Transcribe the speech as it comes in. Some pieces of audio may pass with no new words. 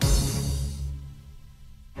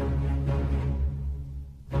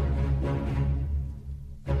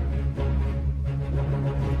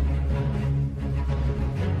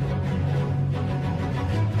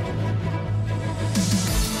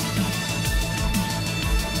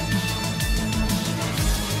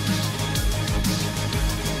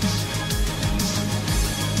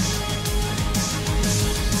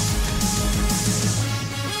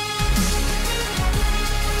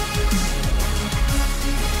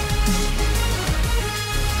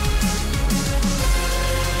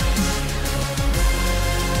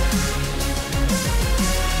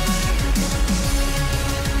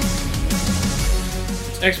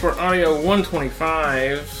Export audio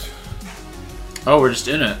 125. Oh, we're just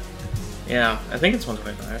in it. Yeah, I think it's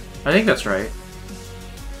 125. I think that's right.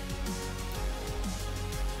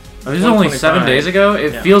 Oh, this is only 7 days ago?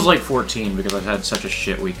 It feels like 14 because I've had such a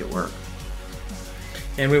shit week at work.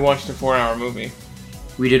 And we watched a 4-hour movie.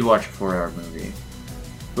 We did watch a 4-hour movie.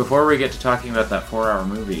 Before we get to talking about that 4-hour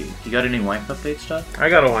movie, you got any wife update stuff? I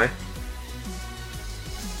got a wife.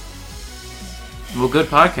 Well, good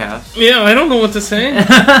podcast. Yeah, I don't know what to say.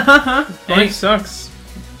 Life sucks.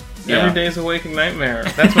 Yeah. Every day's a waking nightmare.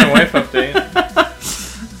 That's my wife update.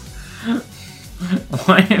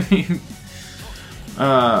 Why have you...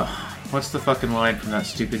 what's the fucking line from that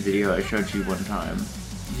stupid video I showed you one time?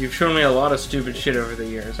 You've shown me a lot of stupid shit over the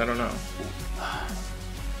years. I don't know.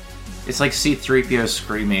 It's like C-3PO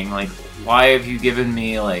screaming, like, why have you given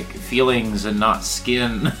me, like, feelings and not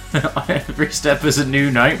skin? Every step is a new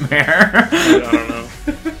nightmare. I don't know.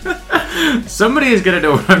 Somebody is gonna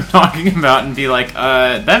know what I'm talking about and be like,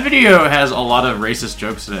 that video has a lot of racist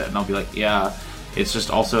jokes in it. And I'll be like, yeah, it's just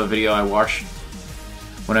also a video I watched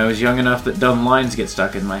when I was young enough that dumb lines get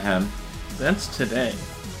stuck in my head. That's today.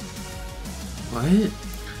 What?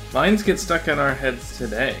 Lines get stuck in our heads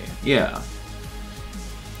today. Yeah.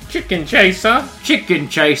 Chicken chaser. Chicken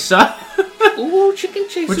chaser. Ooh, chicken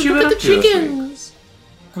chaser. What you been up to chickens?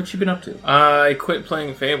 What you been up to? I quit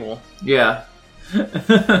playing Fable. Yeah.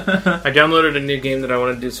 I downloaded a new game that I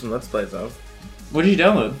want to do some Let's Plays of. What did you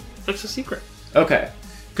download? It's a secret. Okay.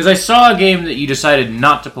 Because I saw a game that you decided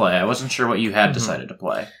not to play. I wasn't sure what you had decided to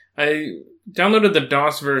play. I downloaded the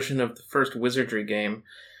DOS version of the first Wizardry game,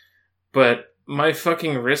 but my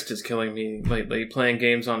fucking wrist is killing me lately playing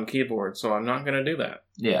games on keyboard, so I'm not going to do that.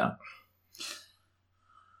 Yeah.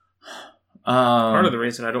 Part of the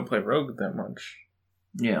reason I don't play Rogue that much.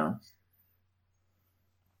 Yeah.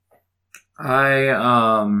 I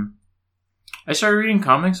started reading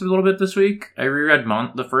comics a little bit this week. I reread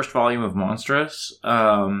the first volume of Monstrous,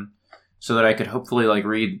 so that I could hopefully like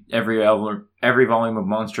read every volume of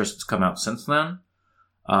Monstrous that's come out since then.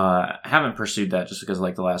 I haven't pursued that just because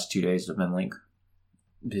like the last 2 days have been like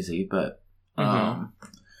busy, but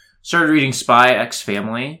started reading Spy X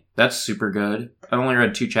Family. That's super good. I've only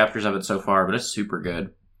read 2 chapters of it so far, but it's super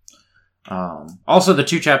good. Also, the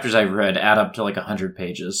 2 chapters I've read add up to like 100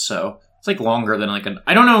 pages, so it's like longer than like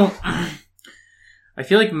I don't know. I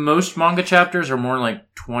feel like most manga chapters are more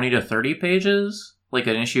like 20 to 30 pages, like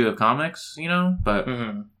an issue of comics, you know? But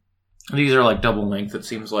these are like double length, it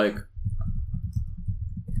seems like.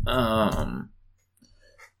 Pardon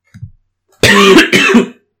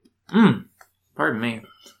me.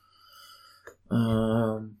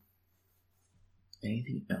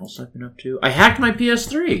 Anything else I've been up to? I hacked my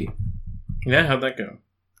PS3. Yeah, how'd that go?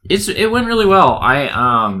 It went really well.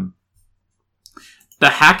 The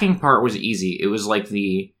hacking part was easy. It was like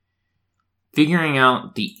the figuring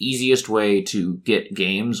out the easiest way to get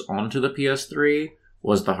games onto the PS3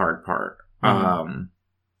 was the hard part.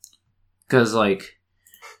 Because like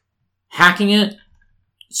hacking it,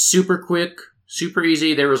 super quick, super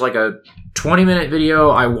easy. There was like a 20-minute video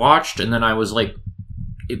I watched, and then I was like,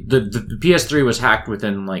 the PS3 was hacked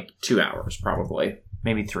within like 2 hours, probably,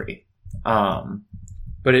 maybe 3. But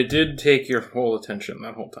it did take your whole attention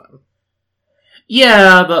that whole time.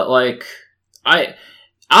 Yeah, but like I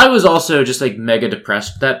was also just like mega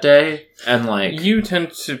depressed that day, and like you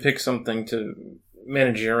tend to pick something to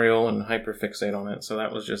managerial and hyperfixate on it, so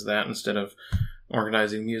that was just that instead of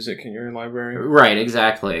organizing music in your library. Right,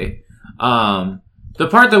 exactly. The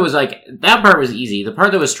part that was like that part was easy. The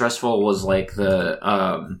part that was stressful was like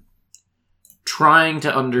the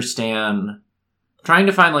trying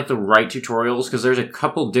to find like the right tutorials, because there's a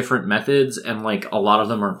couple different methods and like a lot of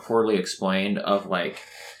them are poorly explained of like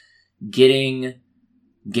getting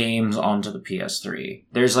games onto the PS3.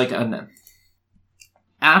 There's like an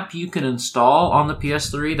app you can install on the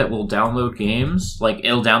PS3 that will download games. Like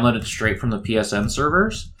it'll download it straight from the PSN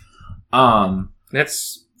servers.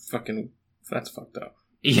 That's fucked up.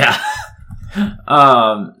 Yeah.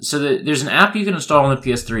 So there's an app you can install on the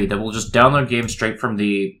PS3 that will just download games straight from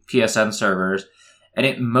the PSN servers. And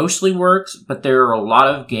it mostly works, but there are a lot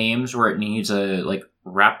of games where it needs a, like,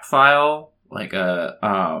 wrap file, like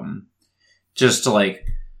just to, like,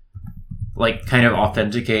 kind of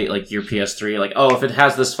authenticate, like, your PS3. Like, oh, if it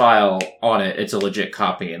has this file on it, it's a legit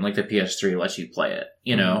copy, and, like, the PS3 lets you play it,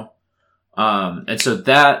 you know? And so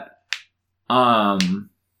that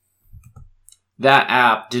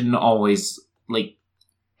app didn't always, like,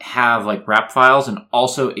 have like wrap files, and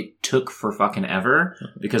also it took for fucking ever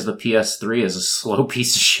because the PS3 is a slow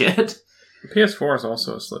piece of shit. The PS4 is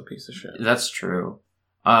also a slow piece of shit. That's true.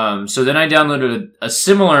 So then I downloaded a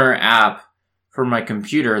similar app for my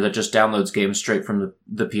computer that just downloads games straight from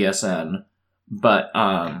the PSN. But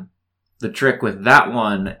the trick with that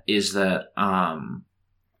one is that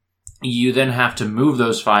you then have to move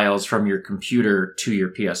those files from your computer to your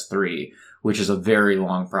PS3, which is a very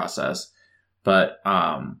long process. But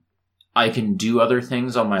I can do other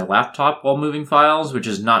things on my laptop while moving files, which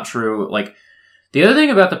is not true. Like, the other thing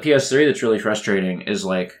about the PS3 that's really frustrating is,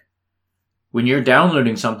 like, when you're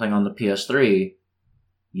downloading something on the PS3,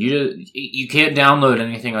 you can't download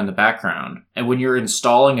anything on the background. And when you're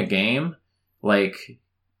installing a game, like,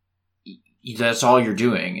 that's all you're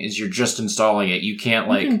doing, is you're just installing it. You can't,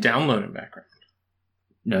 like... You can download in background.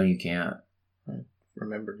 No, you can't. I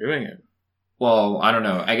remember doing it. Well, I don't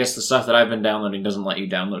know. I guess the stuff that I've been downloading doesn't let you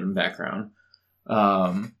download in background.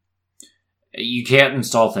 You can't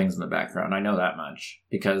install things in the background. I know that much.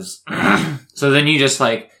 Because... so then you just,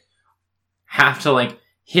 like, have to, like,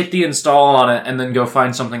 hit the install on it and then go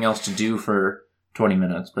find something else to do for 20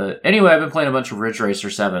 minutes. But anyway, I've been playing a bunch of Ridge Racer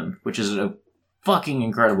 7, which is a fucking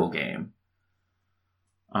incredible game.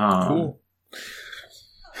 Cool.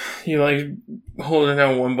 You like holding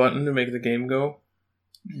down one button to make the game go?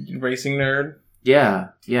 Racing nerd?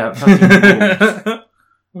 Yeah, fucking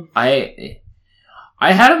cool. I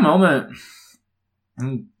had a moment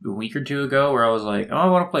a week or two ago where I was like, oh, I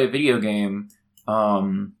want to play a video game.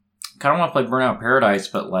 Kind of want to play Burnout Paradise,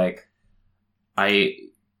 but like,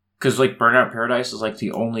 because like Burnout Paradise is like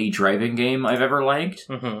the only driving game I've ever liked.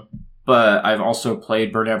 Mm-hmm. But I've also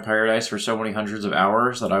played Burnout Paradise for so many hundreds of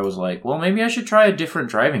hours that I was like, well, maybe I should try a different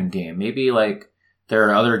driving game. Maybe, like, there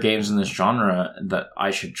are other games in this genre that I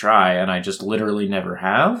should try, and I just literally never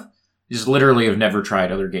have. Just literally have never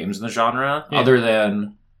tried other games in the genre, other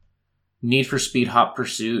than Need for Speed Hot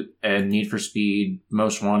Pursuit and Need for Speed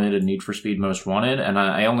Most Wanted and Need for Speed Most Wanted, and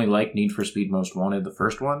I only like Need for Speed Most Wanted, the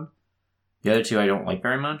first one. The other two I don't like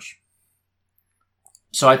very much.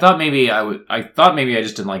 So I thought maybe I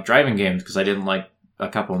just didn't like driving games because I didn't like a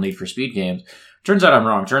couple of Need for Speed games. Turns out I'm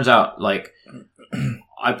wrong. Turns out, like,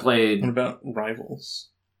 I played... What about Rivals?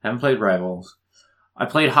 Haven't played Rivals. I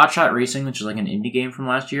played Hot Shot Racing, which is like an indie game from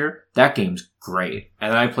last year. That game's great.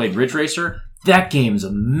 And then I played Ridge Racer. That game's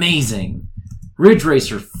amazing. Ridge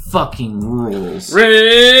Racer fucking rules.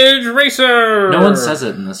 Ridge Racer! No one says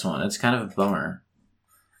it in this one. It's kind of a bummer.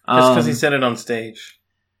 That's because he said it on stage.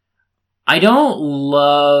 I don't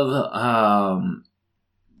love,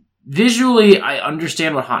 visually, I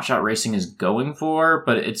understand what Hot Shot Racing is going for,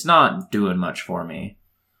 but it's not doing much for me.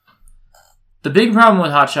 The big problem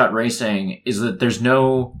with Hot Shot Racing is that there's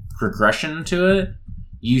no progression to it.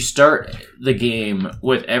 You start the game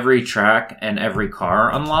with every track and every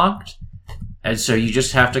car unlocked, and so you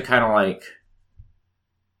just have to kind of like,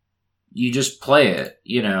 you just play it,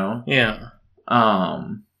 you know? Yeah.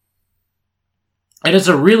 And it's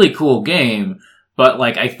a really cool game, but,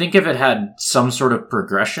 like, I think if it had some sort of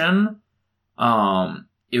progression,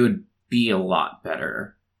 it would be a lot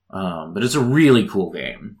better. But it's a really cool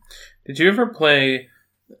game. Did you ever play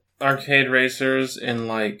arcade racers in,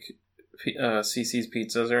 like, CC's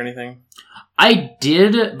Pizzas or anything? I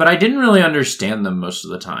did, but I didn't really understand them most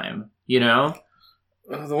of the time, you know?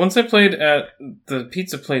 The ones I played at the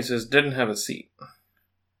pizza places didn't have a seat.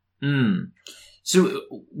 So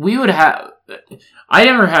we would have... I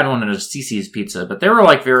never had one at a CC's Pizza, but there were,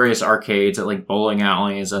 like, various arcades at, like, bowling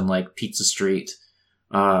alleys and, like, Pizza Street.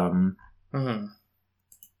 Mm-hmm.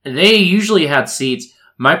 They usually had seats.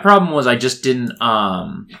 My problem was I just didn't,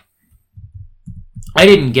 I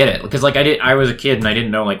didn't get it. Because, like, I was a kid and I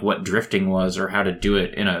didn't know, like, what drifting was or how to do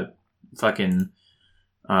it in a fucking,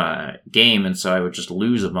 game, and so I would just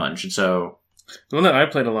lose a bunch, and so... The one that I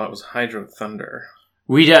played a lot was Hydro Thunder.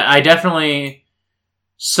 I definitely...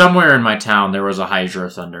 Somewhere in my town, there was a Hydro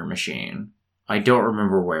Thunder machine. I don't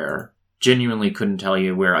remember where. Genuinely couldn't tell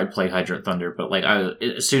you where I played Hydro Thunder, but like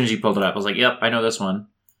as soon as you pulled it up, I was like, yep, I know this one.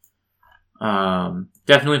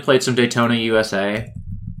 Definitely played some Daytona USA.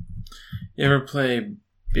 You ever play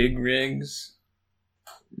Big Rigs?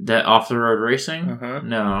 That off-the-road racing? Uh-huh.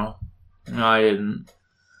 No, I didn't.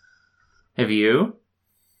 Have you?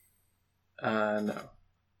 No.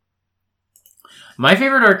 My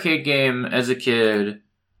favorite arcade game as a kid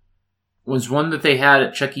was one that they had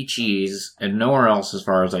at Chuck E. Cheese and nowhere else as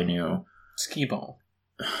far as I knew. Skee-Ball.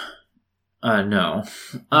 No.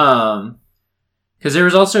 Because there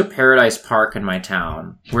was also Paradise Park in my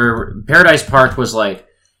town, where Paradise Park was like,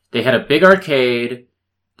 they had a big arcade,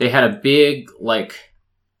 they had a big, like,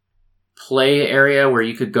 play area where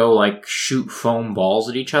you could go, like, shoot foam balls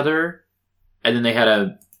at each other, and then they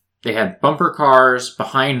had bumper cars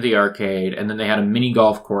behind the arcade, and then they had a mini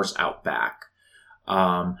golf course out back.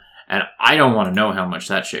 And And I don't want to know how much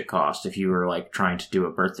that shit cost if you were, like, trying to do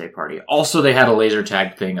a birthday party. Also, they had a laser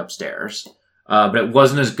tag thing upstairs. But it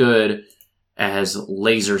wasn't as good as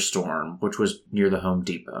Laser Storm, which was near the Home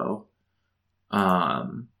Depot. I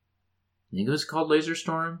think it was called Laser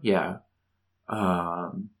Storm? Yeah.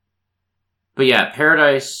 But yeah, at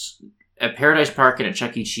Paradise Park and at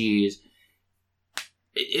Chuck E. Cheese,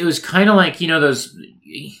 it was kind of like, you know, those...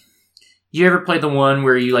 You ever played the one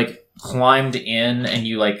where you, like, climbed in and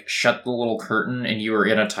you, like, shut the little curtain and you were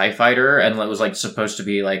in a TIE fighter and it was, like, supposed to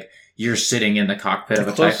be, like, you're sitting in the cockpit of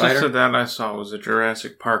a TIE fighter? The closest to that I saw was a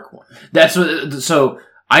Jurassic Park one. That's what... So,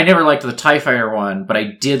 I never liked the TIE fighter one, but I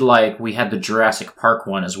did like... We had the Jurassic Park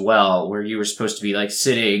one as well, where you were supposed to be, like,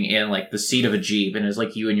 sitting in, like, the seat of a Jeep and it's,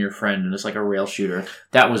 like, you and your friend and it's, like, a rail shooter.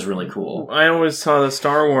 That was really cool. I always saw the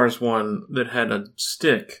Star Wars one that had a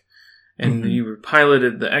stick. And you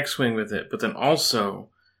piloted the X-Wing with it, but then also,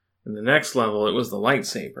 in the next level, it was the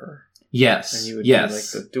lightsaber. Yes. And you would do, like,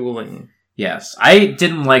 the dueling. Yes. I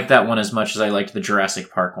didn't like that one as much as I liked the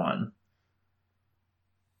Jurassic Park one.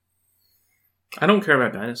 I don't care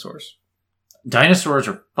about dinosaurs. Dinosaurs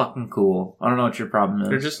are fucking cool. I don't know what your problem is.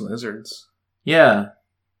 They're just lizards. Yeah.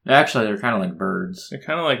 Actually, they're kind of like birds. They're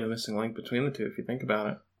kind of like the missing link between the two, if you think about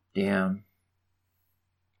it. Damn.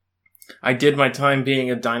 I did my time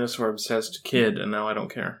being a dinosaur-obsessed kid, and now I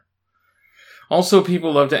don't care. Also,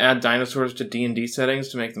 people love to add dinosaurs to D&D settings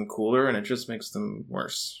to make them cooler, and it just makes them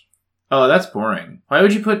worse. Oh, that's boring. Why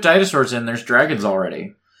would you put dinosaurs in? There's dragons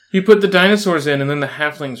already. You put the dinosaurs in, and then the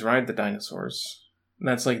halflings ride the dinosaurs. And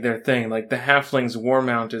that's, like, their thing. Like, the halfling's war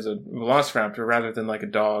mount is a velociraptor rather than, like, a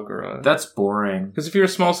dog or a... That's boring. Because if you're a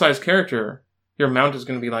small-sized character, your mount is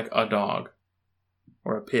going to be, like, a dog.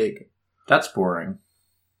 Or a pig. That's boring.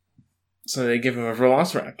 So they give him a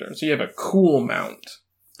velociraptor. So you have a cool mount.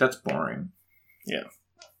 That's boring. Yeah.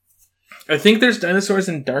 I think there's dinosaurs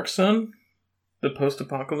in Dark Sun, the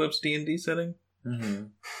post-apocalypse D&D setting. Mm-hmm.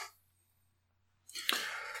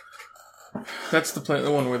 That's the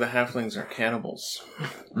one where the halflings are cannibals.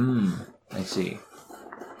 I see.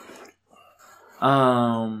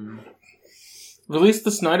 Release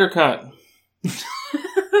the Snyder Cut.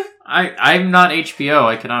 I'm not HBO.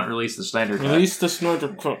 I cannot release the Snyder Cut. Release the Snyder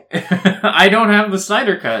Cut. I don't have the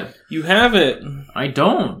Snyder Cut. You have it. I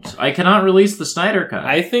don't. I cannot release the Snyder Cut.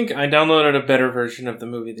 I think I downloaded a better version of the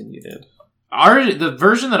movie than you did. The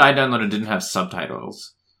version that I downloaded didn't have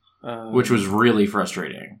subtitles, which was really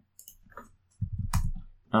frustrating.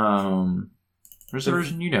 Where's the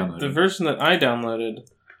version you downloaded? The version that I downloaded,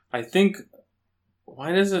 I think...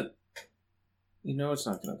 Why does it... You know it's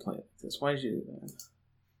not going to play like this. Why did you do that?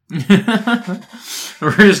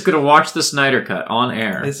 We're just gonna watch the Snyder Cut on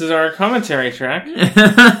air. This is our commentary track.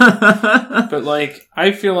 But, like,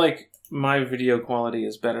 I feel like my video quality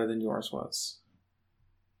is better than yours was.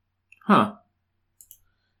 Huh.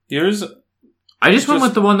 Yours... I just went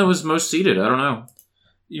with the one that was most seated. I don't know.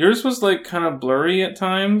 Yours was, like, kind of blurry at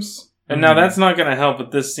times. And now that's not gonna help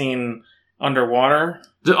with this scene underwater.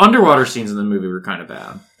 The underwater scenes in the movie were kind of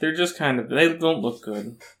bad. They're just kind of... They don't look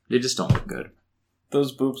good. They just don't look good.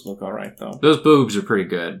 Those boobs look alright, though. Those boobs are pretty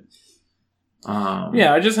good.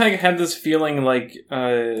 Yeah, I just had this feeling like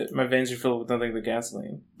my veins are filled with nothing but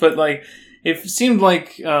gasoline. But, like, it seemed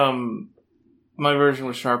like my version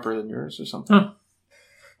was sharper than yours or something. Huh.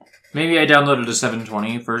 Maybe I downloaded a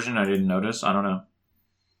 720 version. I didn't notice. I don't know.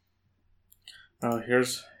 Oh,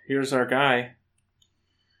 here's our guy.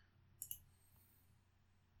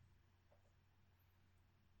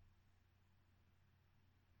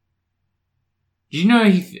 Did you know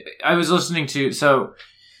I was listening to... So,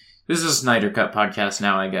 this is a Snyder Cut podcast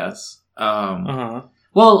now, I guess.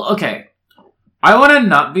 Well, okay. I want to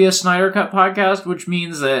not be a Snyder Cut podcast, which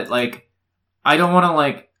means that, like, I don't want to,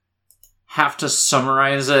 like, have to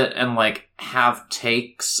summarize it and, like, have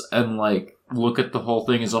takes and, like, look at the whole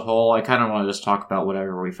thing as a whole. I kind of want to just talk about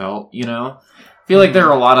whatever we felt, you know? I feel like there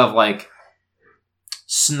are a lot of, like,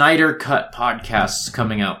 Snyder Cut podcasts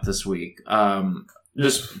coming out this week.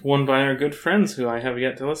 Just one by our good friends who I have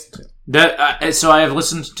yet to listen to. So I have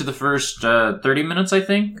listened to the first 30 minutes, I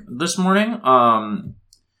think, this morning. I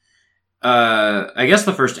guess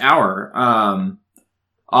the first hour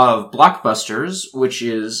of Blockbusters, which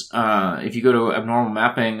is if you go to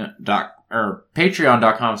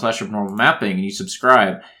patreon.com/abnormalmapping and you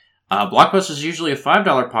subscribe. Blockbusters is usually a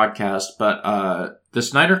 $5 podcast, but the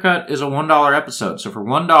Snyder Cut is a $1 episode. So for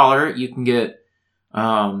 $1, you can get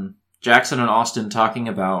Jackson and Austin talking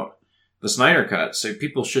about the Snyder Cut, so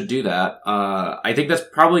people should do that. I think that's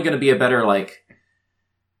probably going to be a better, like,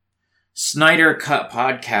 Snyder Cut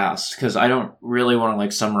podcast, because I don't really want to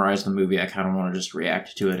like summarize the movie. I kind of want to just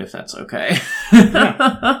react to it, if that's okay.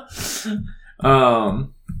 Yeah.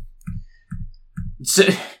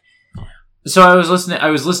 So I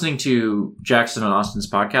was listening to Jackson and Austin's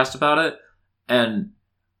podcast about it, and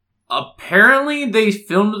apparently they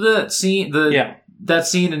filmed that scene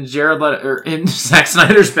in Jared Leto, or in Zack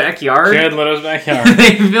Snyder's backyard. Jared Leto's backyard.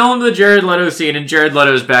 They filmed the Jared Leto scene in Jared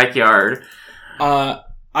Leto's backyard.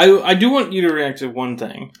 I do want you to react to one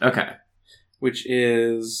thing. Okay. Which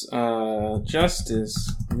is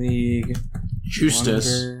Justice League.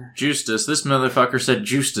 Justice. This motherfucker said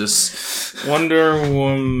Justice. Wonder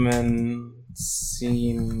Woman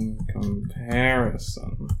scene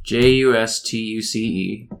comparison. Justuce.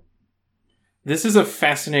 This is a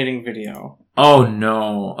fascinating video. Oh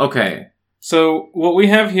no. Okay. So what we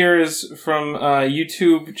have here is from a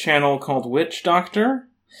YouTube channel called Witch Doctor.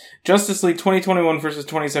 Justice League 2021 versus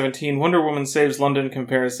 2017. Wonder Woman saves London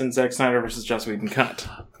comparison. Zack Snyder versus Joss Whedon cut.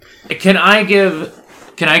 Can I give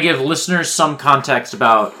listeners some context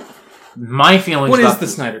about my feelings? What is the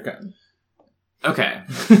Snyder cut? Okay.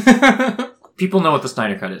 People know what the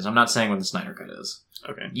Snyder cut is. I'm not saying what the Snyder cut is.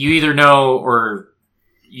 Okay. You either know or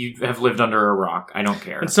you have lived under a rock. I don't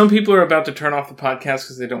care. And some people are about to turn off the podcast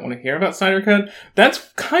because they don't want to hear about Snyder cut. That's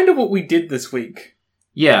kind of what we did this week.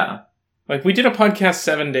 Yeah. Like, we did a podcast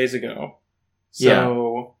 7 days ago.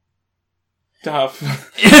 So, tough.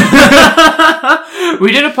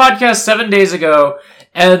 We did a podcast 7 days ago,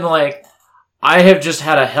 and, like, I have just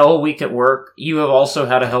had a hell week at work. You have also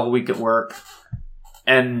had a hell week at work.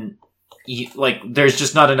 And, there's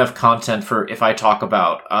just not enough content for if I talk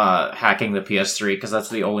about hacking the PS3, because that's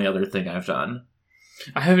the only other thing I've done.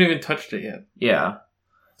 I haven't even touched it yet. Yeah.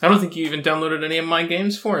 I don't think you even downloaded any of my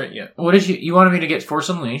games for it yet. What did you wanted me to get Force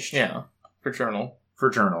Unleashed? Yeah. For Journal.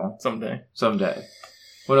 Someday.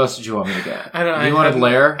 What else did you want me to get? I don't know. You wanted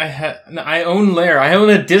Lair? I own Lair. I own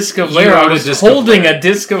a disc of Lair. I was holding a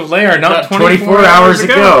disc of Lair not 24 hours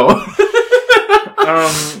ago.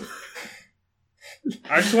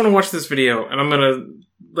 I just want to watch this video, and I'm going to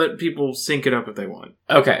let people sync it up if they want.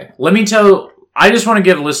 Okay. I just want to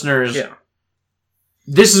give listeners... Yeah.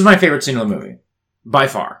 This is my favorite scene of the movie. By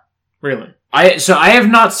far. Really? I have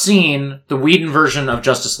not seen the Whedon version of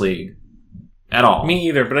Justice League at all. Me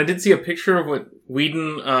either, but I did see a picture of what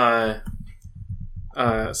Whedon,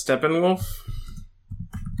 Steppenwolf.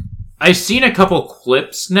 I've seen a couple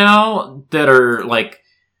clips now that are, like,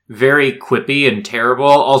 very quippy and terrible.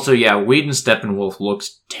 Also, yeah, Whedon Steppenwolf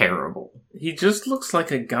looks terrible. He just looks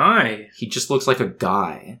like a guy.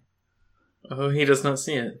 Oh, he does not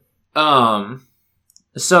see it.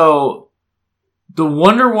 So, the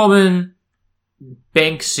Wonder Woman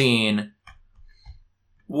bank scene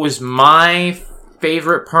was my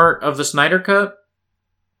favorite part of the Snyder Cut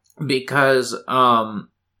because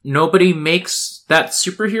nobody makes that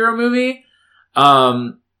superhero movie.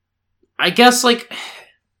 I guess, like,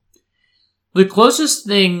 the closest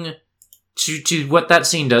thing to what that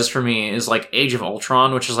scene does for me is, like, Age of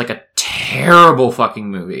Ultron, which is, like, a terrible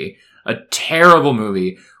fucking movie. A terrible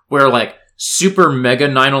movie where, like, super mega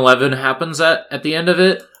 9/11 happens at the end of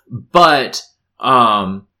it, but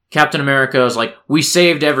Captain America is like, we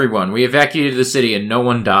saved everyone, we evacuated the city, and no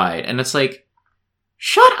one died. And it's like,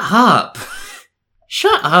 shut up.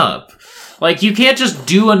 Like, you can't just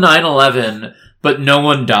do a 9/11, but no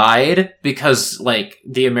one died because, like,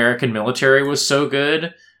 the American military was so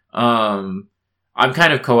good. I'm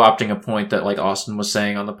kind of co-opting a point that, like, Austin was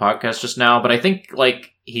saying on the podcast just now, but I think,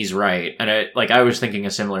 like, he's right. And I was thinking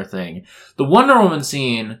a similar thing. The Wonder Woman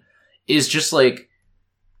scene is just, like,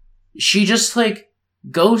 she just, like,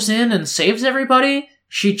 goes in and saves everybody.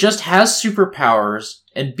 She just has superpowers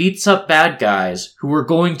and beats up bad guys who are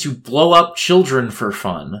going to blow up children for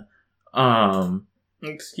fun.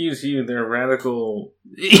 Excuse you, they're radical,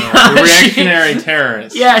 reactionary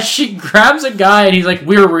terrorists. Yeah, she grabs a guy and he's like,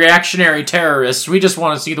 we're reactionary terrorists. We just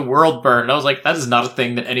want to see the world burn. And I was like, that is not a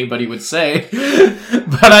thing that anybody would say.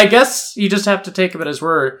 But I guess you just have to take him at his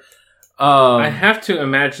word. I have to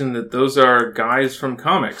imagine that those are guys from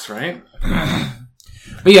comics, right?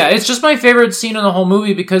 But yeah, it's just my favorite scene in the whole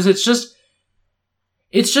movie because it's just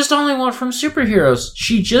all I want from superheroes.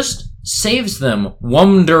 She just saves them.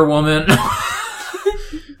 Wonder Woman.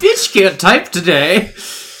 Bitch can't type today.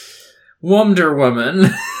 Wonder Woman.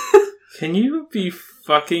 Can you be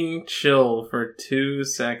fucking chill for 2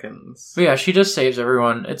 seconds? But yeah, she just saves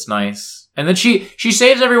everyone. It's nice. And then she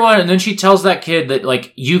saves everyone, and then she tells that kid that,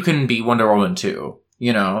 like, you can be Wonder Woman too.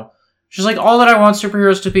 You know? She's like, all that I want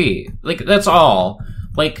superheroes to be. Like, that's all.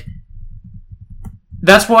 Like,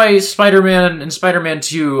 That's why Spider-Man and Spider-Man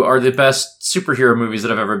 2 are the best superhero movies that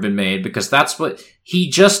have ever been made, because that's what... He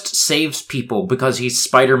just saves people because he's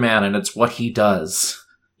Spider-Man and it's what he does.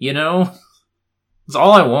 You know? That's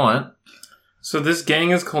all I want. So this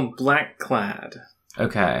gang is called Black Clad.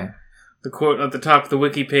 Okay. The quote at the top of the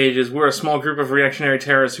wiki page is, "We're a small group of reactionary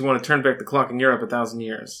terrorists who want to turn back the clock in Europe 1,000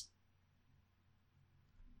 years."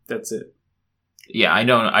 That's it. Yeah, I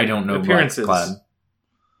don't know Appearances. Black Clad.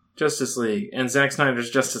 Justice League and Zack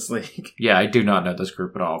Snyder's Justice League. Yeah, I do not know this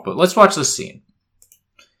group at all, but let's watch this scene.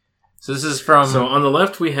 So this is from... So on the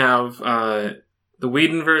left we have the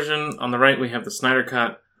Whedon version. On the right we have the Snyder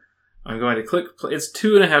cut. I'm going to click play. It's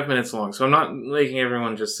 2.5 minutes long, so I'm not making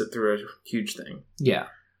everyone just sit through a huge thing. Yeah.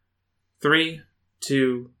 3,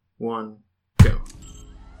 2, 1, go.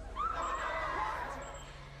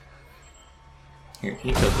 Here, can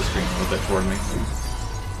you tilt the screen a little bit toward me?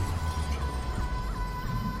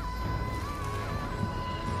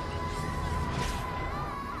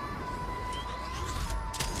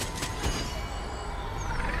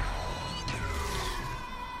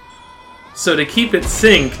 So to keep it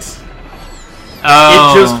synced,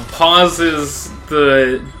 Oh. it just pauses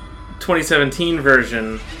the 2017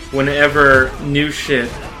 version whenever new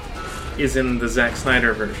shit is in the Zack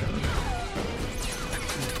Snyder version.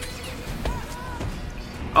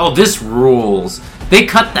 Oh, this rules. They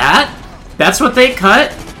cut that? That's what they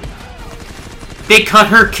cut? They cut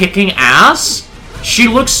her kicking ass? She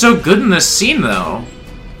looks so good in this scene, though.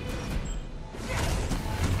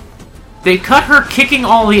 They cut her kicking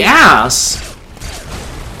all the ass.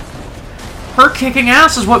 Her kicking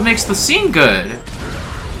ass is what makes the scene good.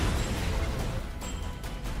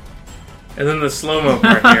 And then the slow-mo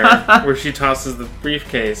part here, where she tosses the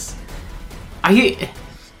briefcase.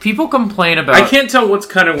 People complain about... I can't tell what's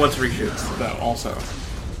cut and what's reshoots, though, also.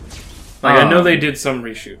 Like, I know they did some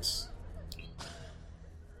reshoots.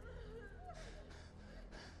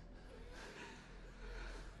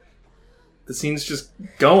 The scene's just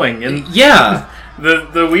going, and yeah,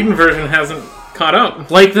 the Whedon version hasn't caught up.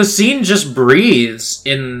 Like, the scene just breathes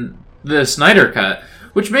in the Snyder cut,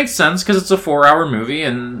 which makes sense because it's a 4-hour movie,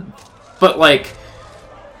 but like...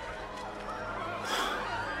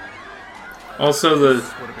 Also, the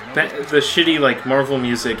shitty, like, Marvel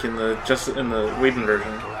music in the Whedon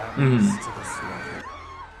version. Mm-hmm.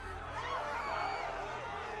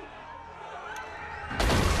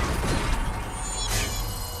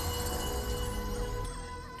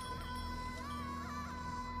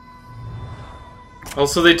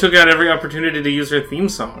 Also, they took out every opportunity to use her theme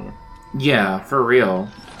song. Yeah, for real.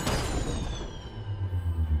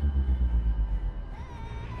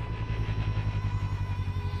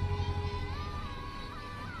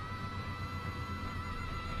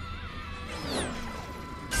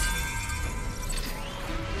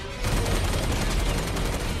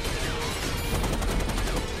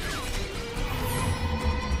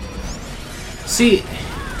 See,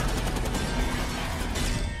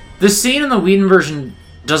 the scene in the Whedon version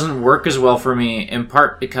doesn't work as well for me, in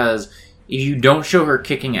part because if you don't show her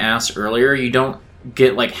kicking ass earlier, you don't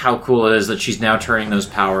get, like, how cool it is that she's now turning those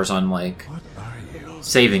powers on, like,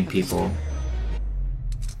 saving people.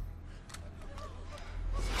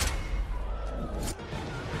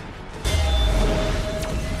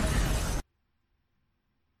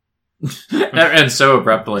 That ends so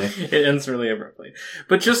abruptly. It ends really abruptly.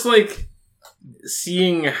 But just, like,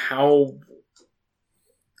 seeing how,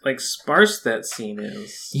 like, sparse that scene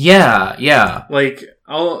is. Yeah, yeah. Like,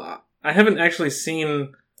 I haven't actually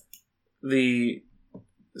seen the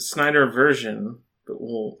Snyder version, but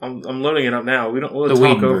I'm loading it up now. We'll the talk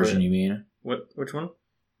Whedon over version, it. you mean? Which one?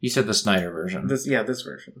 You said the Snyder version. This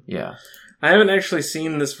version. Yeah. I haven't actually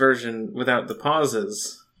seen this version without the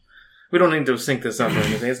pauses. We don't need to sync this up or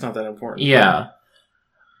anything. It's not that important. Yeah.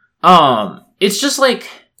 It's just like,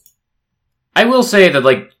 I will say that,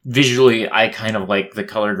 like, visually, I kind of like the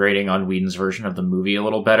color grading on Whedon's version of the movie a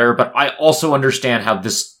little better, but I also understand how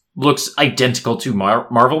this looks identical to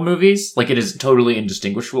Marvel movies. Like, it is totally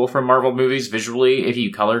indistinguishable from Marvel movies visually if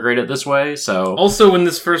you color grade it this way, so... Also, when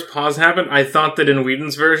this first pause happened, I thought that in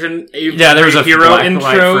Whedon's version, there was a hero black intro,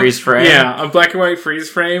 and white freeze frame. Yeah, a black and white freeze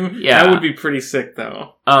frame. Yeah. That would be pretty sick,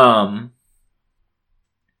 though.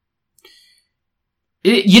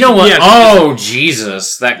 You know what? Yeah,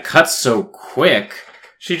 Jesus, that cuts so quick.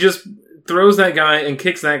 She just throws that guy and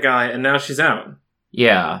kicks that guy, and now she's out.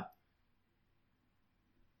 Yeah.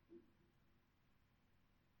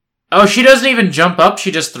 Oh, she doesn't even jump up,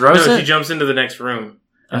 she just throws it? No, she jumps into the next room.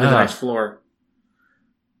 Into the next floor.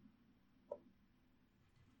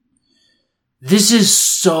 This is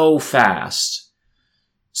so fast.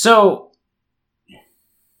 So...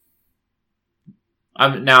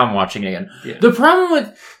 Now I'm watching it again. Yeah. The problem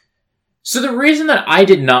with... So the reason that I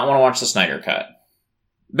did not want to watch the Snyder Cut,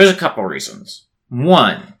 there's a couple reasons.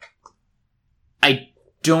 One, I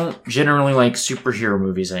don't generally like superhero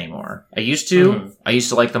movies anymore. I used to. Mm-hmm. I used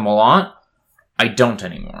to like them a lot. I don't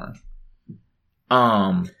anymore.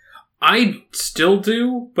 I still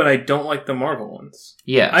do, but I don't like the Marvel ones.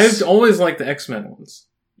 Yes. I've always liked the X-Men ones.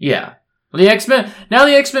 Yeah. Well, the X-Men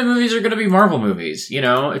movies are going to be Marvel movies, you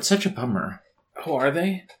know? It's such a bummer. Oh, are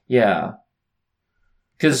they? Yeah.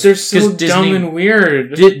 Because they're so dumb and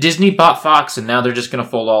weird. Disney bought Fox, and now they're just going to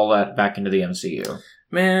fold all that back into the MCU.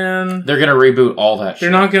 Man. They're going to reboot all that shit.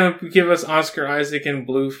 They're not going to give us Oscar Isaac in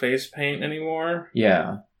blue face paint anymore.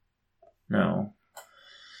 Yeah. No.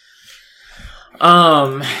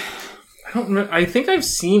 I don't know. I think I've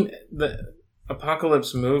seen the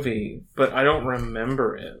Apocalypse movie, but I don't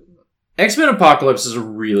remember it. X-Men Apocalypse is a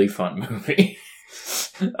really fun movie.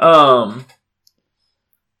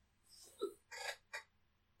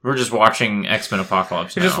 We're just watching X-Men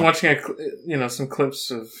Apocalypse now. You're just watching some clips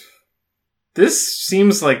of... This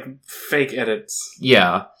seems like fake edits.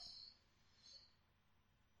 Yeah.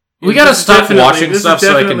 We gotta stop watching stuff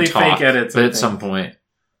so I can talk, fake edits, but at some point.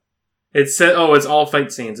 It said, it's all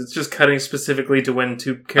fight scenes. It's just cutting specifically to when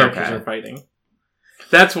two characters are fighting.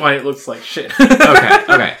 That's why it looks like shit.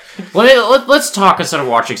 Okay. Let's talk instead of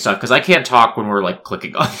watching stuff, because I can't talk when we're,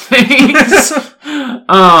 clicking on things. This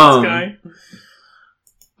guy.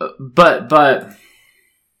 But...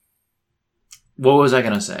 What was I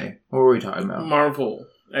gonna say? What were we talking about? Marvel.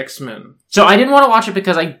 X-Men. So I didn't want to watch it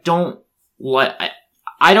because I don't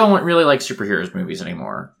really like superheroes movies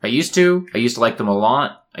anymore. I used to like them a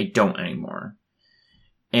lot. I don't anymore.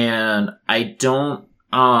 And I don't...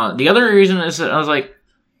 the other reason is that I was like...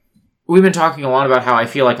 We've been talking a lot about how I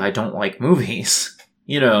feel like I don't like movies.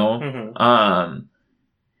 You know? Mm-hmm.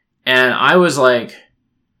 And I was like...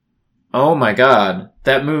 Oh my god,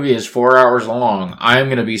 that movie is 4 hours long. I'm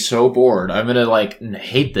gonna be so bored. I'm gonna,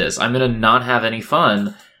 hate this. I'm gonna not have any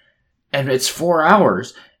fun. And it's 4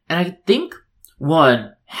 hours. And I think,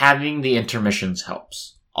 one, having the intermissions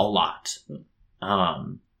helps a lot.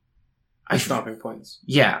 Stopping points.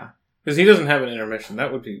 Yeah. Because he doesn't have an intermission.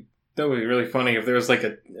 That would be really funny if there was,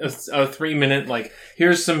 a 3-minute,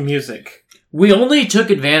 here's some music. We only took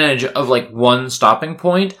advantage of, one stopping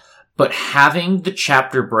point, but having the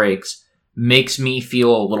chapter breaks makes me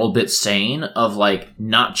feel a little bit sane of,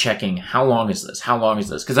 not checking, how long is this? How long is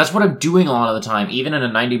this? Because that's what I'm doing a lot of the time, even in a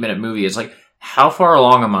 90-minute movie. It's how far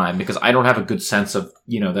along am I? Because I don't have a good sense of,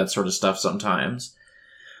 that sort of stuff sometimes.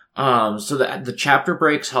 So the chapter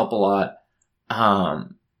breaks help a lot.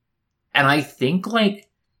 And I think,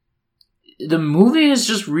 the movie is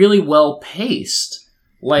just really well paced.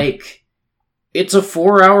 It's a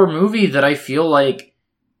 4-hour movie that I feel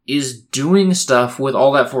is doing stuff with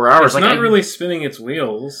all that 4 hours. It's not really spinning its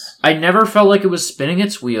wheels. I never felt like it was spinning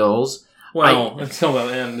its wheels. Well, until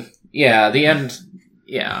the end. Yeah, the end...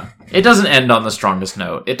 Yeah. It doesn't end on the strongest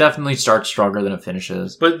note. It definitely starts stronger than it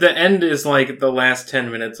finishes. But the end is the last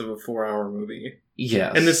 10 minutes of a 4-hour movie.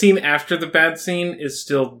 Yes. And the scene after the bad scene is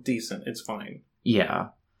still decent. It's fine. Yeah.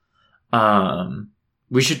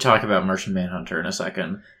 We should talk about Martian Manhunter in a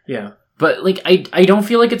second. Yeah. But, I don't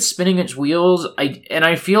feel like it's spinning its wheels.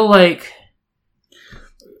 I feel like...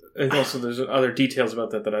 And also, there's other details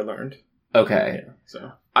about that I learned. Okay. Yeah,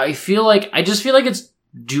 so. I just feel like it's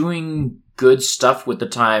doing good stuff with the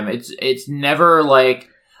time. It's never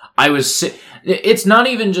it's not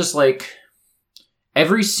even just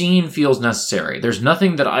every scene feels necessary. There's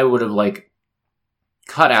nothing that I would have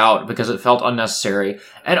cut out because it felt unnecessary.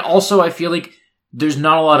 And also I feel like there's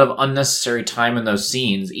not a lot of unnecessary time in those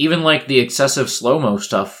scenes. Even the excessive slow-mo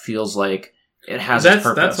stuff feels like it has its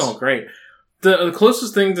purpose. That's all great. The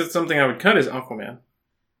closest thing to something I would cut is Aquaman.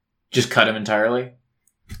 Just cut him entirely?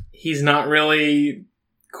 He's not really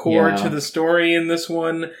core to the story in this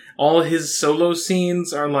one. All his solo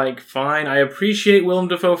scenes are fine. I appreciate Willem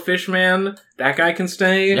Dafoe Fishman. That guy can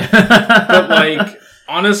stay. But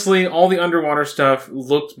honestly, all the underwater stuff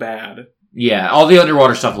looked bad. Yeah, all the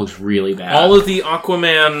underwater stuff looks really bad. All of the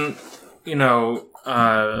Aquaman,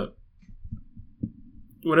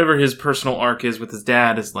 whatever his personal arc is with his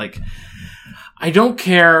dad is I don't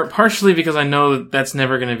care, partially because I know that's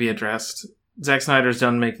never going to be addressed. Zack Snyder's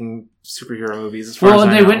done making superhero movies, as far as I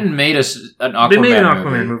know. Well, they went and made an Aquaman movie. They made an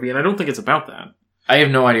Aquaman movie, and I don't think it's about that. I have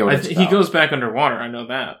no idea what it's about. He goes back underwater, I know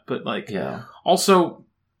that. But, yeah. Also,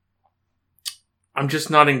 I'm just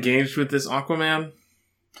not engaged with this Aquaman.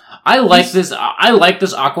 I like this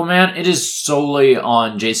Aquaman. It is solely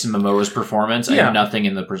on Jason Momoa's performance and nothing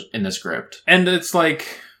in the script. And it's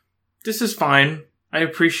this is fine. I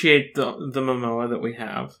appreciate the Momoa that we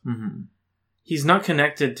have. Mm-hmm. He's not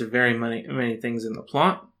connected to very many things in the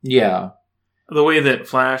plot. Yeah. The way that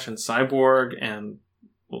Flash and Cyborg and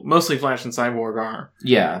mostly Flash and Cyborg are.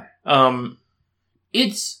 Yeah.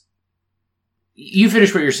 You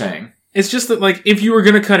finish what you're saying. It's just that, like, if you were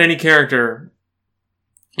going to cut any character,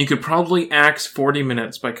 you could probably axe 40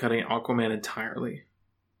 minutes by cutting Aquaman entirely.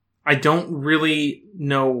 I don't really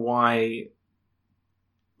know why.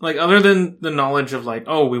 Like, other than the knowledge of, like,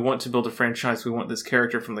 oh, we want to build a franchise, we want this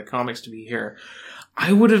character from the comics to be here,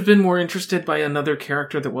 I would have been more interested by another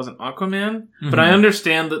character that wasn't Aquaman. Mm-hmm. But I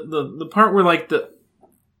understand that the part where, like, the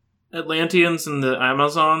Atlanteans and the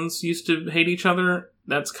Amazons used to hate each other,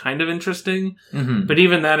 that's kind of interesting. Mm-hmm. But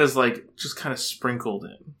even that is, like, just kind of sprinkled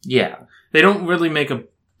in. Yeah. They don't really make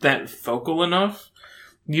that focal enough.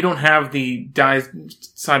 You don't have the die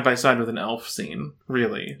side by side with an elf scene,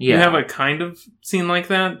 really. Yeah. You have a kind of scene like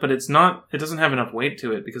that, but it doesn't have enough weight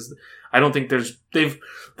to it because I don't think the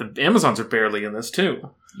Amazons are barely in this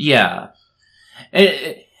too. Yeah.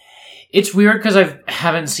 It's weird because I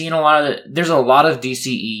haven't seen there's a lot of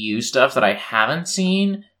DCEU stuff that I haven't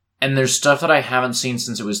seen, and there's stuff that I haven't seen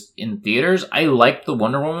since it was in theaters. I liked the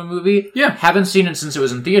Wonder Woman movie. Yeah. Haven't seen it since it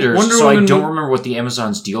was in theaters, I don't remember what the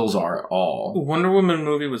Amazons' deals are at all. Wonder Woman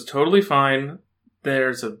movie was totally fine.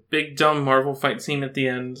 There's a big dumb Marvel fight scene at the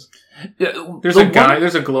end. There's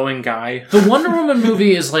a glowing guy. The Wonder Woman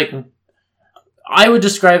movie is like, I would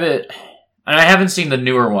describe it, and I haven't seen the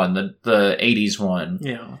newer one, the 80s one.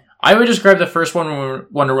 Yeah. I would describe the first Wonder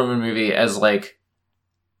Woman movie as like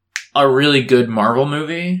a really good Marvel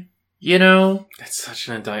movie. You know? That's such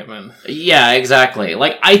an indictment. Yeah, exactly.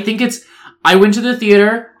 Like, I went to the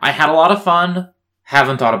theater, I had a lot of fun,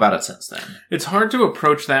 haven't thought about it since then. It's hard to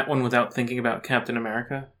approach that one without thinking about Captain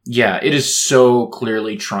America. Yeah, it is so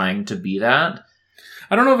clearly trying to be that.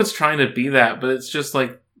 I don't know if it's trying to be that, but it's just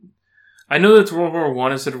like, I know that it's World War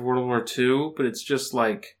I instead of World War II, but it's just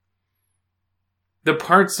like, the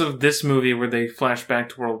parts of this movie where they flash back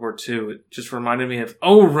to World War II, it just reminded me of,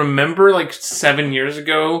 remember like 7 years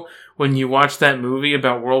ago when you watched that movie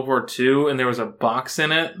about World War II and there was a box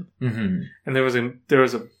in it? Mm-hmm. And there was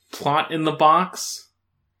a plot in the box?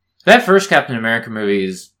 That first Captain America movie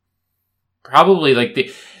is probably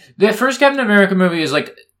like that first Captain America movie is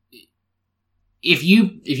like, if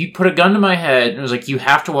you put a gun to my head and it was like, you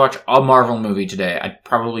have to watch a Marvel movie today, I'd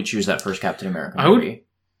probably choose that first Captain America movie.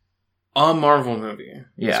 A Marvel movie.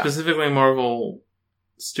 Yeah. Specifically Marvel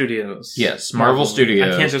Studios. Yes, Marvel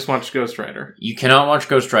Studios. I can't just watch Ghost Rider. You cannot watch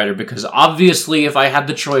Ghost Rider because obviously if I had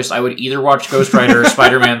the choice, I would either watch Ghost Rider or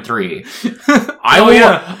Spider-Man 3.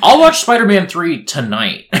 I'll watch Spider-Man 3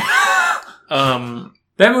 tonight. That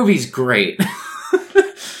movie's great.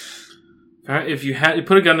 If you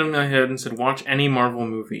put a gun in my head and said, watch any Marvel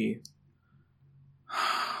movie.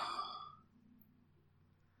 I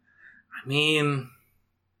mean,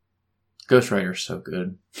 Ghost Rider's so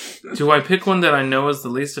good. Do I pick one that I know is the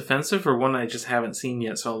least offensive or one I just haven't seen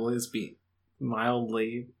yet, so I'll at least be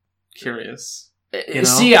mildly curious? You know?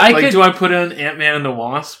 See, do I put in Ant-Man and the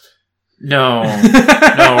Wasp? No.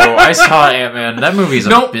 I saw Ant-Man. That movie's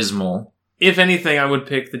abysmal. If anything, I would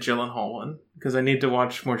pick the Gyllenhaal one, because I need to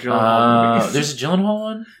watch more Gyllenhaal movies. There's a Gyllenhaal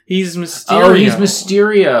one? He's Mysterio. Oh, he's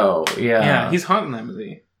Mysterio. Yeah. Yeah, he's hot in that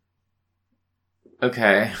movie.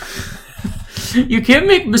 Okay. You can't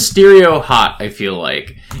make Mysterio hot, I feel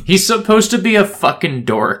like. He's supposed to be a fucking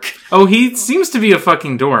dork. Oh, he seems to be a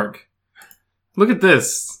fucking dork. Look at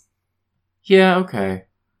this. Yeah, okay.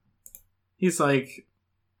 He's like,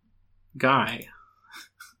 guy.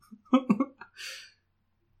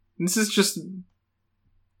 This is just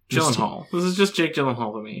Gyllenhaal. This is just Jake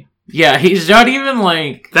Gyllenhaal to me. Yeah, he's not even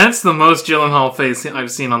like... That's the most Gyllenhaal face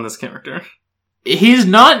I've seen on this character. He's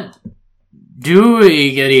not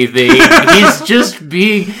doing anything. He's just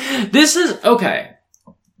being... This is... Okay.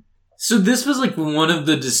 So this was like one of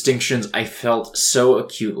the distinctions I felt so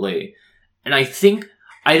acutely. And I think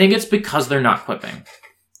it's because they're not quipping.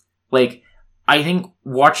 Like, I think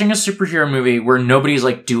watching a superhero movie where nobody's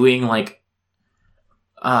like doing like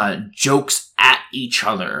jokes at each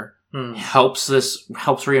other helps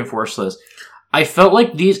reinforce this. I felt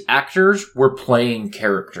like these actors were playing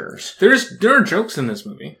characters. There are jokes in this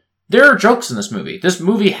movie. There are jokes in this movie. This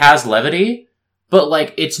movie has levity, but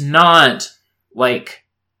like it's not like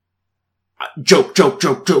joke.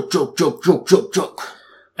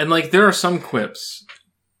 And like there are some quips,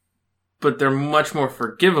 but they're much more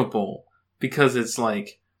forgivable because it's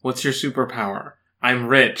like, what's your superpower? I'm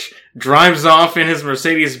rich, drives off in his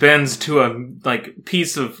Mercedes-Benz to a, like,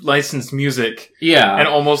 piece of licensed music. Yeah. And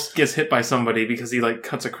almost gets hit by somebody because he, like,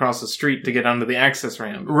 cuts across the street to get onto the access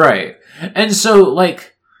ramp. Right. And so,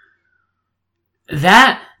 like,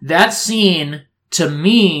 that scene, to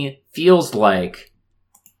me, feels like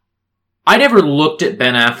I never looked at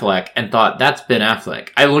Ben Affleck and thought, that's Ben Affleck.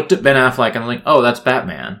 I looked at Ben Affleck and I'm like, oh, that's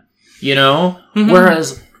Batman. You know? Mm-hmm.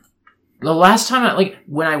 Whereas, the last time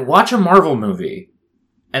when I watch a Marvel movie,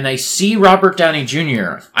 and I see Robert Downey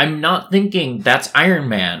Jr., I'm not thinking that's Iron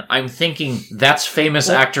Man. I'm thinking that's famous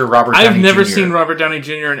actor Robert Downey Jr. I've never seen Robert Downey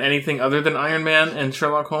Jr. in anything other than Iron Man and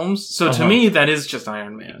Sherlock Holmes. So to me, that is just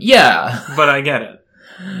Iron Man. Yeah. But I get it.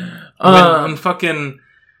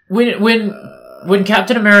 When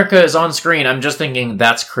Captain America is on screen, I'm just thinking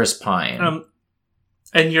that's Chris Pine.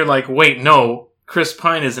 And you're like, wait, no, Chris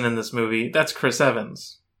Pine isn't in this movie. That's Chris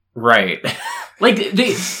Evans. Right. Like,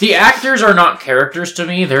 the actors are not characters to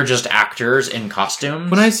me. They're just actors in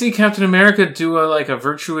costumes. When I see Captain America do a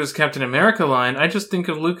virtuous Captain America line, I just think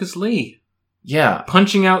of Lucas Lee. Yeah.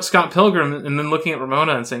 Punching out Scott Pilgrim and then looking at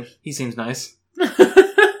Ramona and saying, he seems nice.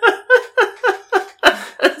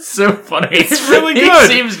 That's so funny. It's really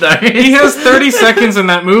good. He seems nice. He has 30 seconds in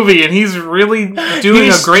that movie and he's really doing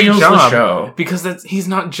a great job. Show. Because he's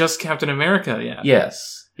not just Captain America yet.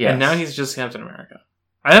 Yes. And now he's just Captain America.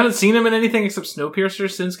 I haven't seen him in anything except Snowpiercer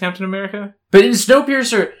since Captain America. But in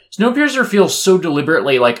Snowpiercer feels so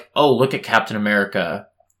deliberately like, oh, look at Captain America.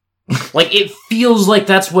 Like, it feels like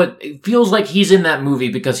it feels like he's in that movie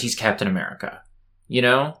because he's Captain America. You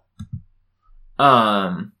know?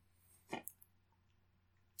 I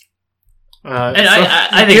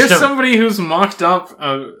think here's somebody who's mocked up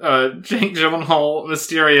Jake Gyllenhaal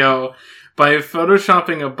Mysterio by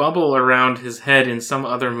photoshopping a bubble around his head in some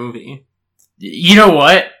other movie. You know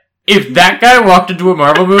what? If that guy walked into a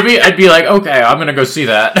Marvel movie, I'd be like, okay, I'm gonna go see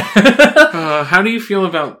that. How do you feel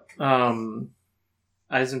about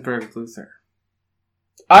Eisenberg Luther?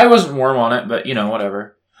 I wasn't warm on it, but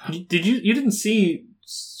whatever. You didn't see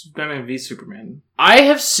Batman v Superman? I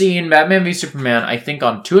have seen Batman v Superman, I think,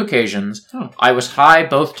 on 2 occasions. Oh. I was high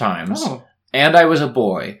both times. Oh. And I was a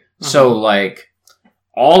boy. Uh-huh. So,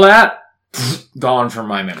 all that, gone from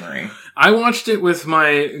my memory. I watched it with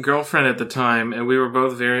my girlfriend at the time, and we were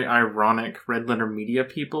both very ironic Red Letter Media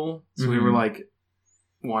people. So we were,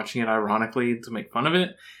 watching it ironically to make fun of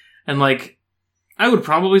it. And, I would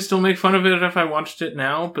probably still make fun of it if I watched it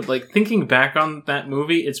now, but, thinking back on that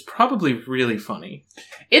movie, it's probably really funny.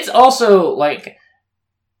 It's also,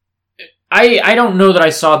 I don't know that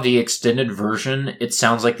I saw the extended version. It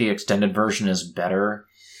sounds like the extended version is better.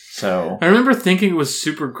 So I remember thinking it was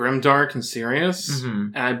super grimdark and serious,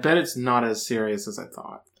 and I bet it's not as serious as I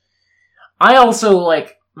thought. I also,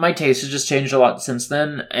 my taste has just changed a lot since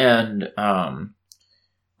then, and,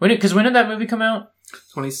 when did that movie come out?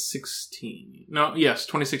 2016. No, yes,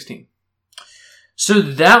 2016. So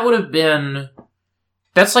that would have been,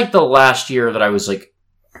 that's the last year that I was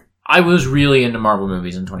I was really into Marvel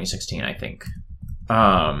movies in 2016, I think.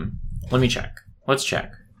 Let me check. Let's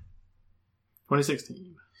check.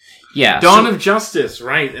 2016. Yeah. Dawn of Justice,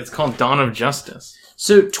 right. It's called Dawn of Justice.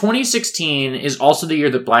 So 2016 is also the year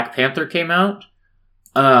that Black Panther came out.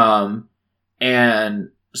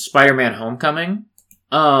 And Spider-Man Homecoming.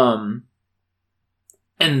 And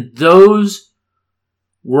those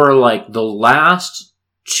were the last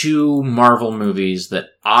 2 Marvel movies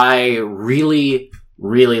that I really,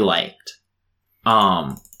 really liked.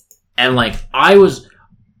 And I was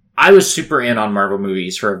super in on Marvel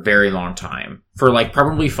movies for a very long time. For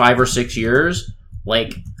probably 5 or 6 years.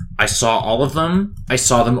 I saw all of them. I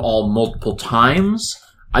saw them all multiple times.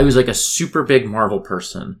 I was a super big Marvel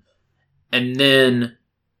person. And then,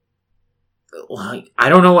 I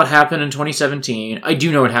don't know what happened in 2017. I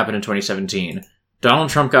do know what happened in 2017. Donald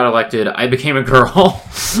Trump got elected. I became a girl.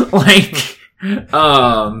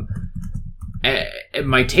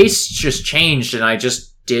 My tastes just changed and I just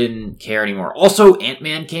didn't care anymore. Also,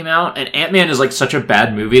 Ant-Man came out, and Ant-Man is such a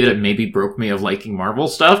bad movie that it maybe broke me of liking Marvel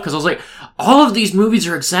stuff, because I was all of these movies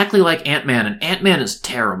are exactly like Ant-Man, and Ant-Man is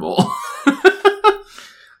terrible.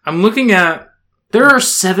 I'm looking at... There are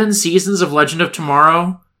 7 seasons of Legend of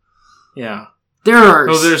Tomorrow. Yeah.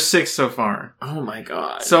 There's 6 so far. Oh my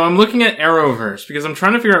god. So I'm looking at Arrowverse, because I'm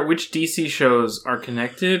trying to figure out which DC shows are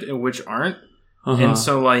connected and which aren't. Uh-huh. And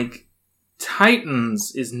so,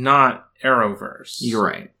 Titans is not Arrowverse. You're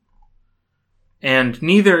right. And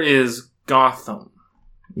neither is Gotham.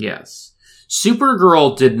 Yes.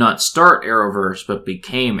 Supergirl did not start Arrowverse, but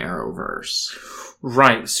became Arrowverse.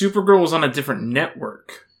 Right. Supergirl was on a different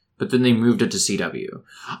network. But then they moved it to CW.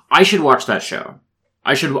 I should watch that show.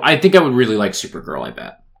 I think I would really like Supergirl, I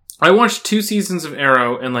bet. I watched 2 seasons of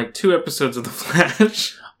Arrow and like 2 episodes of The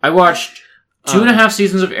Flash. I watched 2.5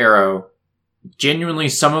 seasons of Arrow. Genuinely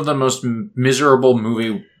some of the most miserable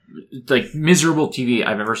TV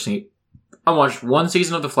I've ever seen. I watched 1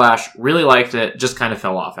 season of The Flash, really liked it, just kind of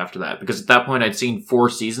fell off after that. Because at that point I'd seen 4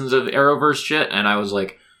 seasons of Arrowverse shit, and I was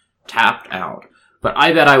like, tapped out. But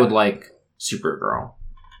I bet I would like Supergirl.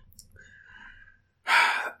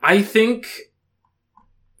 I think...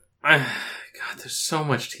 God, there's so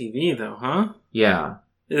much TV though, huh? Yeah.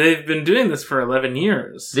 They've been doing this for 11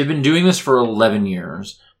 years. They've been doing this for 11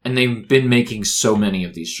 years, and they've been making so many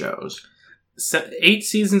of these shows. 8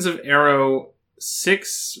 seasons of Arrow,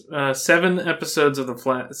 7 episodes of The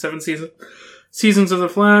Flash, 7 seasons of The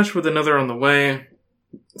Flash with another on the way,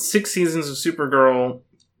 6 seasons of Supergirl.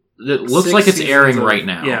 It looks like it's airing right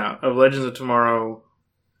now. Yeah, of Legends of Tomorrow.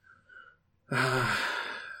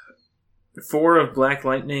 4 of Black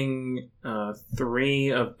Lightning,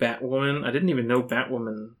 3 of Batwoman. I didn't even know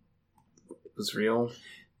Batwoman was real.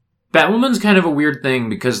 Batwoman's kind of a weird thing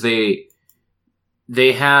because they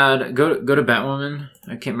had go to Batwoman.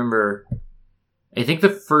 I can't remember. I think the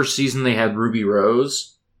first season they had Ruby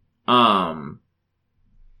Rose. Oh,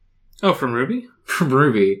 from Ruby? From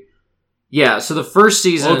Ruby. Yeah, so the first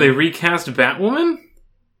season... Oh, they recast Batwoman?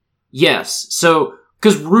 Yes. So,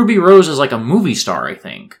 because Ruby Rose is like a movie star, I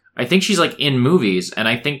think. I think she's like in movies, and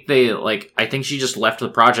I think I think she just left the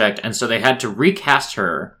project, and so they had to recast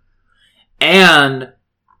her. And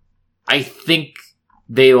I think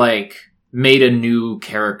they made a new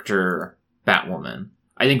character Batwoman.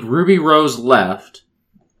 I think Ruby Rose left,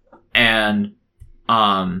 and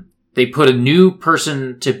they put a new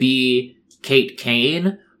person to be Kate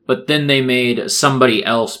Kane, but then they made somebody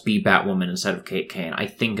else be Batwoman instead of Kate Kane, I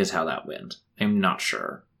think is how that went. I'm not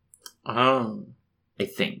sure. Oh. I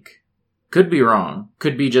think. Could be wrong.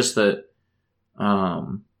 Could be just that...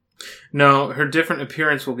 No, her different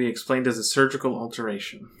appearance will be explained as a surgical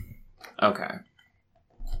alteration. Okay.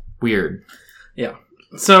 Weird. Yeah.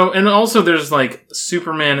 So, and also there's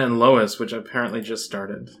Superman and Lois, which apparently just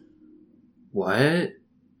started. What?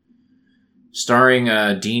 Starring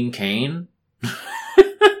Dean Cain?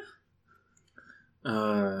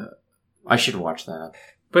 I should watch that.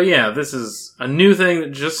 But yeah, this is a new thing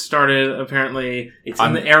that just started, apparently. It's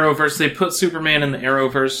in the Arrowverse. They put Superman in the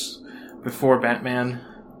Arrowverse before Batman.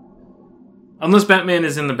 Unless Batman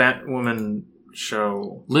is in the Batwoman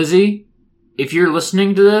show. Lizzie, if you're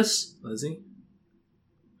listening to this... Lizzie?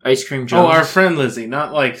 Ice Cream Jones. Oh, our friend Lizzie,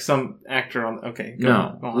 not some actor on... Okay, go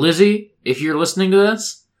on. Lizzie, if you're listening to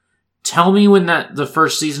this, tell me when the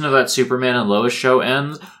first season of that Superman and Lois show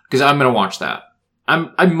ends, because I'm going to watch that.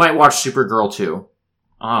 I might watch Supergirl too.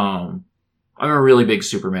 I'm a really big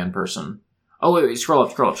Superman person. Oh, wait, scroll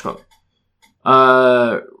up.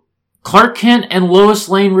 Clark Kent and Lois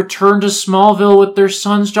Lane return to Smallville with their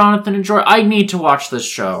sons, Jonathan and Joy. I need to watch this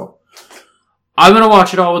show. I'm gonna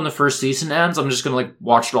watch it all when the first season ends. I'm just gonna,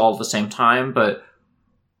 watch it all at the same time, but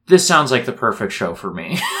this sounds like the perfect show for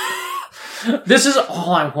me. This is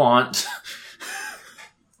all I want.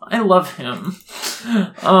 I love him.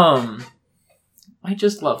 I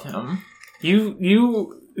just love him.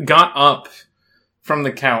 You got up from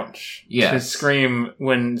the couch to Yes. scream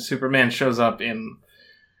when Superman shows up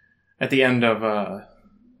at the end of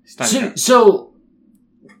Steinbeck. So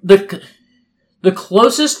the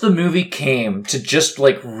closest the movie came to just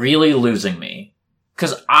really losing me,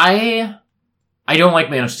 because I don't like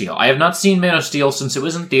Man of Steel. I have not seen Man of Steel since it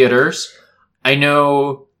was in theaters. I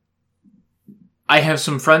know I have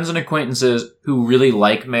some friends and acquaintances who really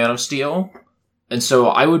like Man of Steel. And so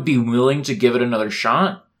I would be willing to give it another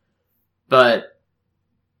shot, but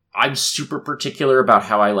I'm super particular about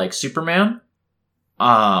how I like Superman.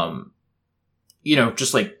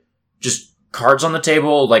 Just cards on the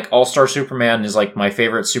table, All-Star Superman is my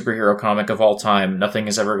favorite superhero comic of all time. Nothing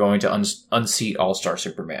is ever going to unseat All-Star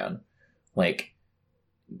Superman.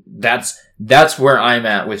 That's where I'm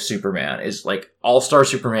at with Superman, is All-Star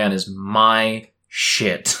Superman is my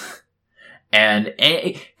shit. And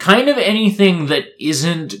kind of anything that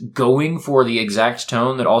isn't going for the exact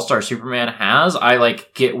tone that All-Star Superman has, I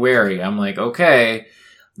get wary. I'm okay,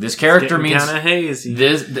 this character means kind of hazy.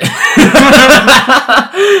 This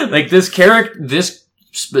this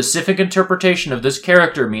specific interpretation of this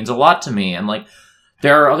character means a lot to me. And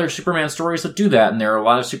there are other Superman stories that do that, and there are a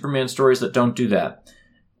lot of Superman stories that don't do that.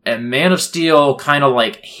 And Man of Steel kind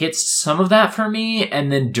of hits some of that for me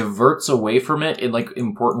and then diverts away from it in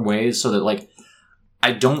important ways, so that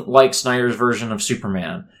I don't like Snyder's version of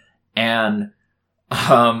Superman. And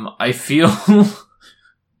I feel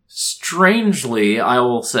strangely, I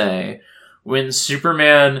will say, when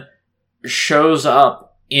Superman shows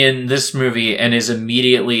up in this movie and is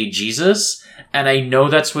immediately Jesus, and I know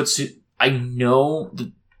that's what I know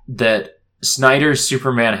that Snyder's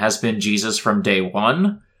Superman has been Jesus from day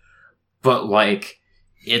one, but like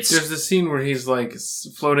there's the scene where he's like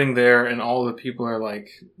floating there and all the people are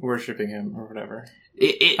like worshiping him or whatever.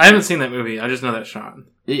 I haven't seen that movie. I just know that shot.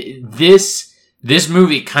 This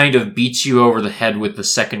movie kind of beats you over the head with the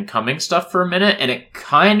Second Coming stuff for a minute, and it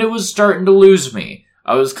kind of was starting to lose me.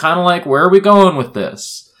 I was kind of like, where are we going with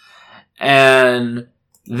this? And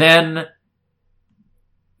then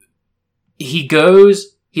he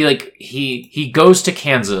goes to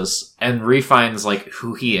Kansas and refines like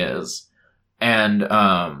who he is. And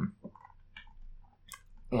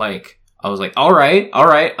like I was like, all right,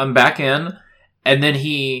 I'm back in. And then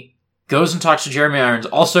he goes and talks to Jeremy Irons.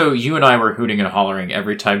 Also, you and I were hooting and hollering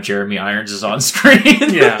every time Jeremy Irons is on screen.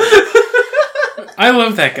 Yeah. I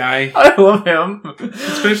love that guy. I love him.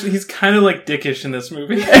 Especially, he's kind of like dickish in this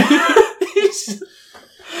movie.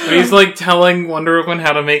 He's like telling Wonder Woman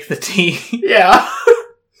how to make the tea. Yeah.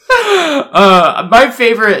 My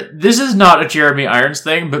favorite, this is not a Jeremy Irons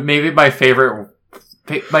thing, but maybe my favorite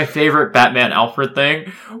Batman Alfred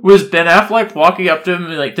thing was Ben Affleck walking up to him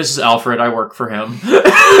and be like, this is Alfred, I work for him.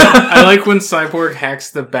 I like when Cyborg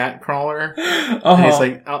hacks the bat crawler. And he's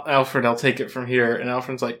like, Alfred, I'll take it from here. And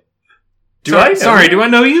Alfred's like, do I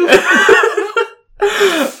know you?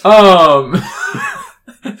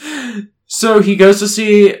 So he goes to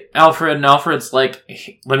see Alfred, and Alfred's like,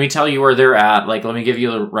 let me tell you where they're at. Like, let me give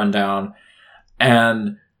you a rundown.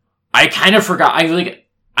 And I kind of forgot.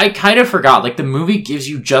 Like, the movie gives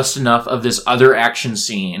you just enough of this other action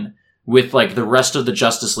scene with, like, the rest of the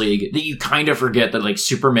Justice League that you kind of forget that, like,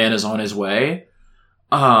 Superman is on his way.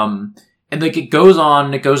 And, like, it goes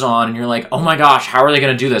on, and you're like, oh my gosh, how are they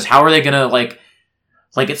gonna do this? How are they gonna, like,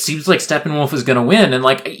 it seems like Steppenwolf is gonna win, and,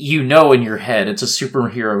 like, you know in your head, it's a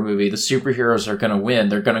superhero movie, the superheroes are gonna win,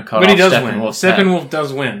 they're gonna cut off Steppenwolf's head. Steppenwolf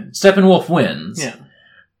does win. Steppenwolf wins. Yeah.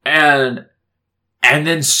 And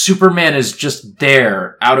then Superman is just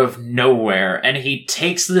there, out of nowhere, and he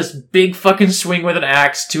takes this big fucking swing with an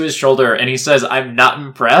axe to his shoulder, and he says, I'm not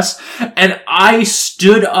impressed. And I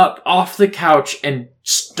stood up off the couch and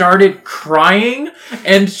started crying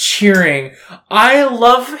and cheering. I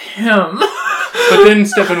love him. But then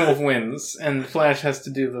Steppenwolf wins, and Flash has to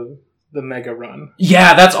do the mega run.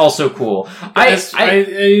 Yeah, that's also cool.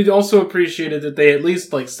 I also appreciated that they at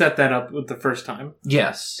least like set that up with the first time.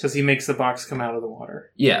 Yes. Because he makes the box come out of the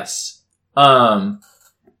water. Yes. I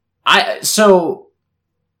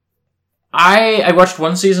watched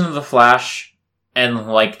one season of The Flash and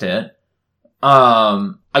liked it.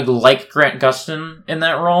 I like Grant Gustin in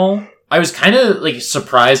that role. I was kind of like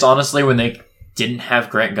surprised, honestly, when they didn't have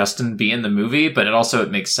Grant Gustin be in the movie, but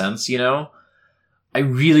it makes sense, you know? I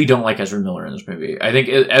really don't like Ezra Miller in this movie. I think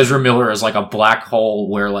Ezra Miller is like a black hole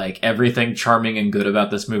where like everything charming and good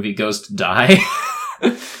about this movie goes to die.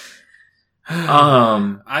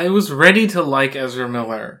 I was ready to like Ezra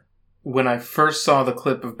Miller when I first saw the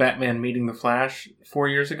clip of Batman meeting the Flash 4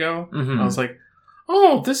 years ago. Mm-hmm. I was like,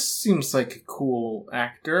 oh, this seems like a cool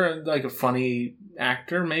actor, like a funny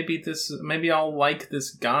actor. Maybe I'll like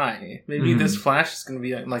this guy. Maybe this Flash is going to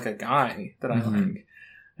be like a guy that I like.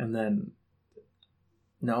 And then,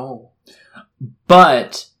 no.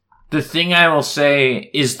 But the thing I will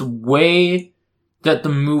say is the way that the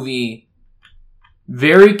movie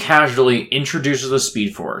very casually introduces the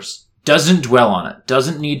Speed Force, doesn't dwell on it,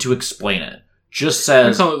 doesn't need to explain it, just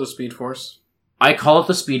says... I call it the Speed Force. I call it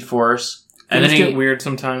the Speed Force. And then get weird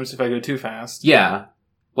sometimes if I go too fast. Yeah.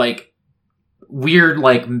 Like, weird,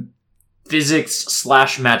 like,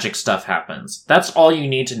 physics/magic stuff happens. That's all you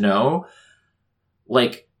need to know.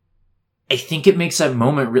 Like, I think it makes that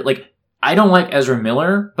moment... like, I don't like Ezra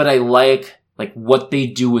Miller, but I like what they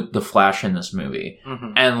do with the Flash in this movie.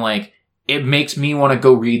 Mm-hmm. And, like, it makes me want to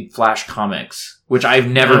go read Flash comics, which I've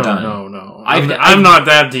never done. No. I'm not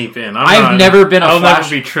that deep in. I'll never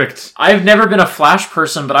be tricked. I've never been a Flash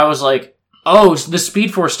person, but I was like, oh, the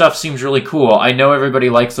Speed Force stuff seems really cool. I know everybody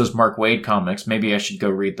likes those Mark Waid comics. Maybe I should go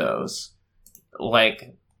read those.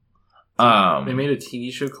 Like, they made a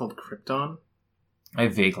TV show called Krypton. I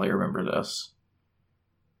vaguely remember this.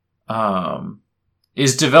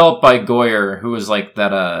 Is developed by Goyer, who was like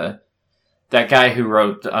that guy who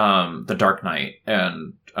wrote The Dark Knight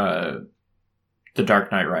and The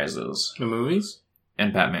Dark Knight Rises. The movies?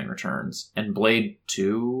 And Batman Returns. And Blade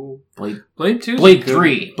 2? Blade 2? Blade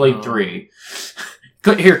 3. Blade 3.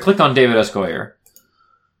 Here, click on David S. Goyer.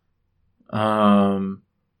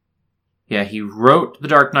 Yeah, he wrote the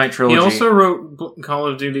Dark Knight trilogy. He also wrote Call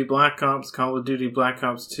of Duty Black Ops, Call of Duty Black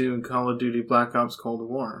Ops 2, and Call of Duty Black Ops Cold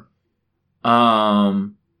War.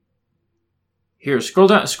 Here, scroll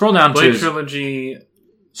down Blade to trilogy.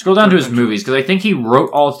 Scroll down to his movies, because I think he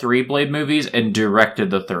wrote all 3 Blade movies and directed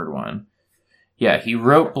the 3rd one. Yeah, he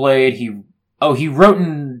wrote Blade. He wrote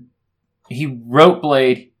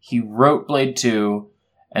Blade. He wrote Blade 2,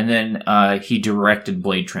 and then he directed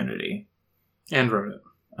Blade Trinity. And wrote it.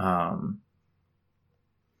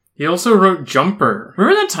 He also wrote Jumper.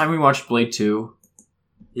 Remember that time we watched Blade 2?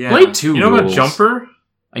 Yeah. Blade 2 You know rules. about Jumper?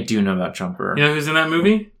 I do know about Jumper. You know who's in that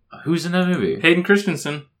movie? Who's in that movie? Hayden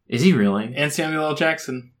Christensen. Is he really? And Samuel L.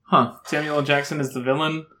 Jackson. Huh. Samuel L. Jackson is the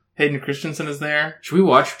villain. Hayden Christensen is there. Should we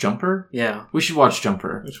watch Jumper? Yeah. We should watch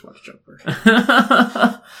Jumper. We should watch Jumper.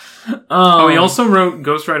 He also wrote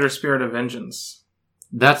Ghost Rider Spirit of Vengeance.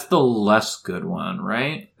 That's the less good one,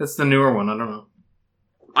 right? That's the newer one. I don't know.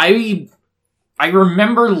 I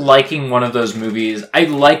remember liking one of those movies. I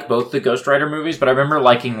like both the Ghost Rider movies, but I remember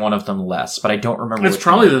liking one of them less, but I don't remember It's which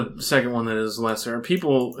probably one. the second one that is lesser.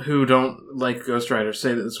 People who don't like Ghost Rider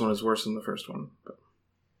say that this one is worse than the first one. But.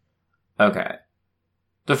 Okay.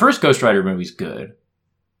 The first Ghost Rider movie's good.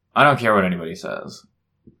 I don't care what anybody says.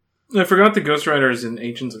 I forgot the Ghost Rider is in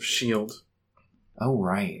Agents of S.H.I.E.L.D. Oh,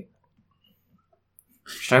 right.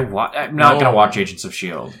 Should I watch? I'm not going to watch Agents of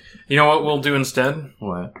S.H.I.E.L.D. You know what we'll do instead?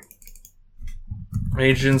 What?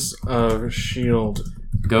 Agents of S.H.I.E.L.D.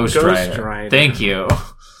 Ghost Rider. Thank you.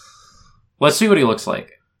 Let's see what he looks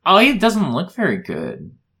like. Oh, he doesn't look very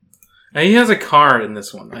good. And he has a car in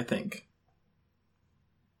this one, I think.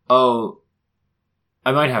 Oh,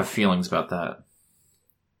 I might have feelings about that.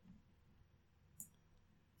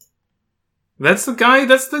 That's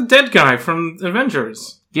the dead guy from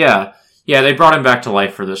Avengers. Yeah, they brought him back to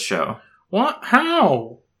life for this show. What?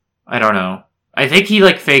 How? I don't know. I think he,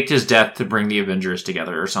 faked his death to bring the Avengers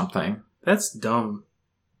together or something. That's dumb.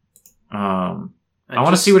 I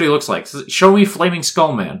want to see what he looks like. Show me Flaming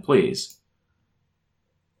Skull Man, please.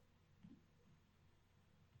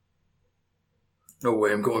 No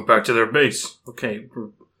way, I'm going back to their base. Okay.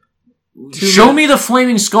 Show me the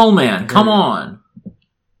Flaming Skull Man. Come on.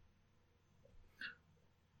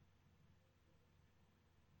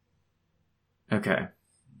 Okay.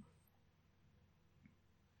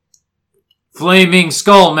 Flaming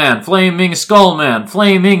Skull Man, Flaming Skull Man,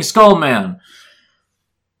 Flaming Skull Man.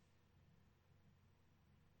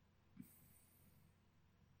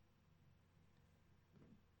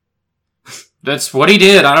 That's what he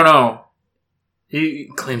did. I don't know.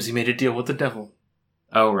 He claims he made a deal with the devil.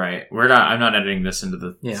 Oh, right. I'm not editing this into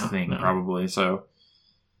the thing, no. probably, so.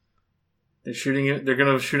 They're shooting it. They're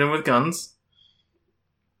gonna shoot him with guns.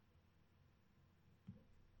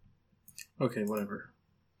 Okay, whatever.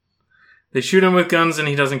 They shoot him with guns and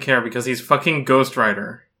he doesn't care because he's fucking Ghost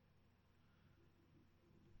Rider.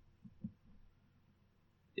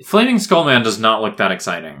 Flaming Skull Man does not look that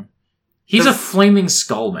exciting. He's a Flaming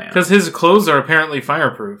Skull Man. Because his clothes are apparently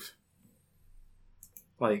fireproof.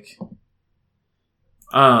 The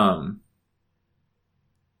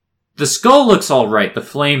skull looks alright. The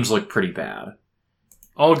flames look pretty bad.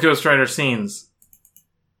 All Ghost Rider scenes.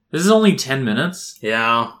 This is only 10 minutes?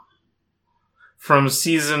 Yeah. From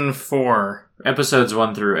season 4. Episodes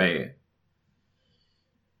 1 through 8.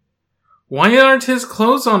 Why aren't his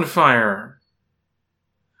clothes on fire?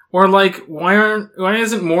 Or why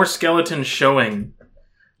isn't more skeleton showing?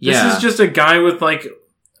 Yeah. This is just a guy with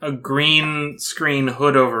a green screen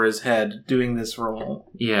hood over his head doing this role.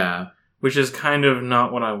 Yeah. Which is kind of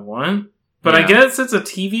not what I want. But Yeah. I guess it's a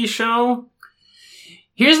TV show.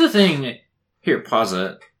 Here's the thing. Here, pause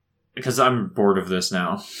it. Because I'm bored of this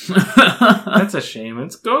now. That's a shame.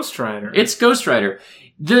 It's Ghost Rider. It's Ghost Rider.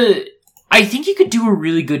 I think you could do a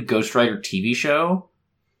really good Ghost Rider TV show.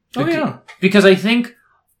 Oh, yeah. Because I think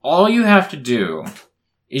all you have to do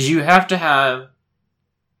is you have to have...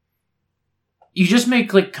 You just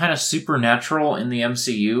make, kind of supernatural in the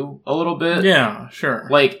MCU a little bit. Yeah, sure.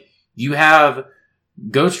 You have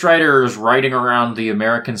Ghost Riders riding around the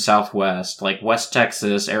American Southwest, West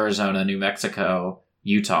Texas, Arizona, New Mexico,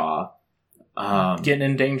 Utah. Getting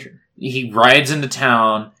in danger. He rides into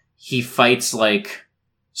town, he fights,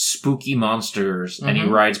 spooky monsters, and he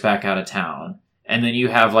rides back out of town. And then you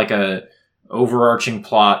have, a overarching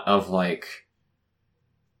plot of,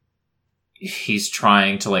 he's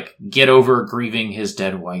trying to, get over grieving his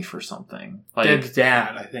dead wife or something. Dead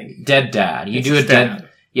dad, I think. Dead dad. You It's do a his dead... dad.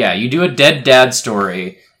 Yeah, you do a dead dad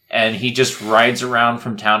story, and he just rides around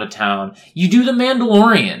from town to town. You do The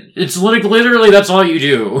Mandalorian. It's literally that's all you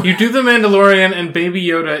do. You do The Mandalorian, and Baby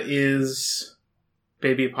Yoda is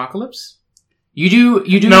Baby Apocalypse? You do.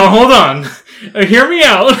 No, hold on. Hear me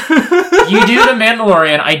out. You do the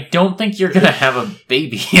Mandalorian. I don't think you're gonna have a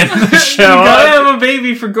baby in the show. You gotta have a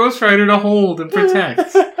baby for Ghost Rider to hold and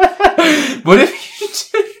protect. What if you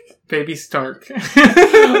did... Baby Stark.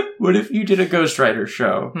 What if you did a Ghost Rider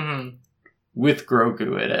show with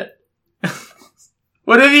Grogu in it?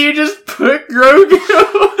 What if you just put Grogu?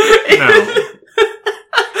 No.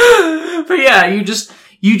 But yeah, you just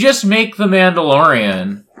make the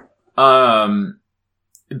Mandalorian,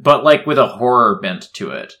 but like with a horror bent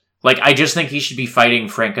to it. Like, I just think he should be fighting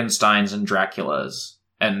Frankensteins and Draculas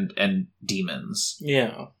and demons.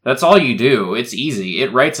 Yeah. That's all you do. It's easy.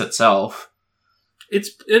 It writes itself. And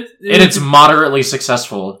It's moderately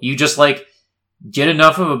successful. You just, like, get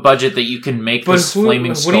enough of a budget that you can make this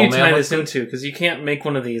flaming skull man. What do you tie this into? Because you can't make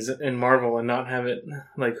one of these in Marvel and not have it,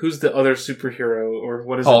 like, who's the other superhero, or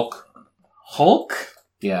what is Hulk. it? Hulk?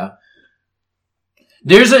 Yeah.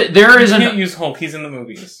 You can't use Hulk, he's in the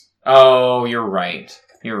movies. Oh, you're right.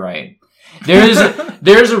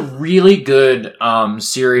 There's a really good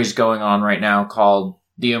series going on right now called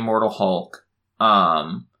The Immortal Hulk.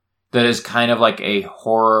 That is kind of like a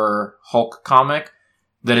horror Hulk comic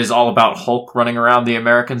that is all about Hulk running around the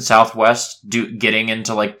American Southwest getting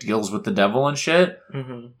into like deals with the devil and shit.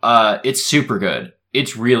 Mm-hmm. It's super good.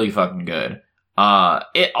 It's really fucking good.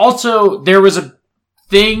 It also, there was a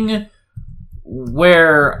thing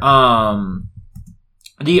where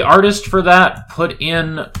the artist for that put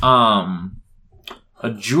in a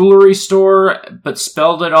jewelry store, but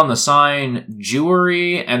spelled it on the sign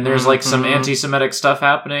Jewery, and there's like some anti-Semitic stuff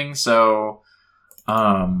happening, so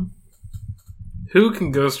who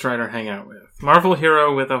can Ghost Rider hang out with? Marvel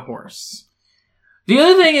hero with a horse. The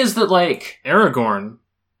other thing is that, like, Aragorn.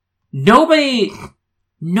 Nobody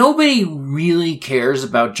really cares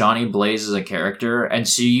about Johnny Blaze as a character, and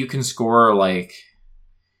so you can score, like,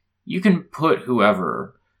 you can put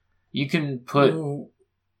whoever. You can put... Ooh.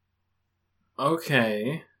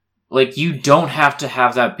 Okay. Like, you don't have to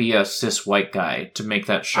have that be a cis white guy to make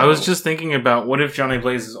that show. I was just thinking about, what if Johnny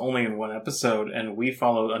Blaze is only in one episode, and we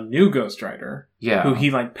follow a new Ghost Rider, who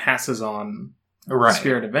he, like, passes on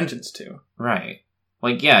Spirit of Vengeance to. Right.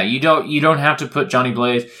 Like, yeah, you don't have to put Johnny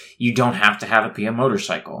Blaze, you don't have to have it be a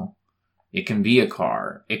motorcycle. It can be a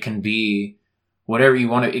car. It can be whatever you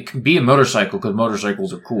want to, it can be a motorcycle, because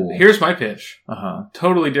motorcycles are cool. Here's my pitch. Uh-huh.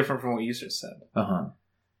 Totally different from what you just said. Uh-huh.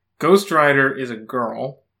 Ghost Rider is a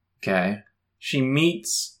girl. Okay. She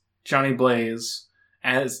meets Johnny Blaze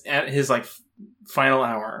at his, like, final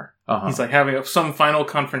hour. Uh-huh. He's, like, having some final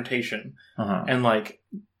confrontation. Uh-huh. And, like,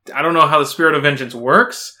 I don't know how the Spirit of Vengeance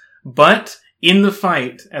works, but in the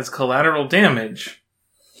fight, as collateral damage,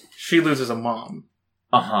 she loses a mom.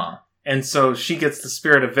 Uh-huh. And so she gets the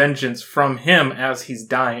Spirit of Vengeance from him as he's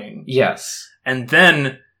dying. Yes. And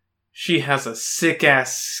then she has a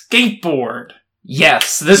sick-ass skateboard.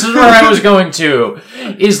 Yes, this is where I was going to.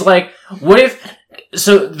 Is like, what if...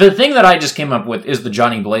 So, the thing that I just came up with is the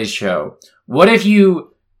Johnny Blaze show. What if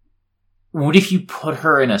you put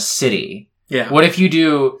her in a city? Yeah. What if you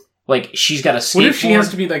do, like, she's got a skateboard? What if she has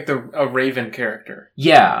to be, like, a Raven character?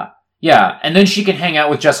 Yeah. Yeah. And then she can hang out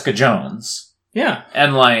with Jessica Jones. Yeah.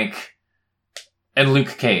 And, like... And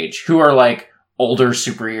Luke Cage, who are, like, older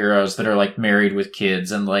superheroes that are, like, married with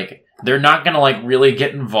kids, and, like... They're not gonna, like, really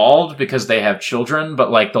get involved because they have children, but,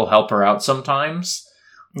 like, they'll help her out sometimes.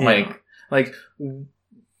 Yeah. Like,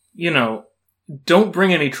 you know, don't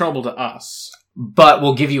bring any trouble to us. But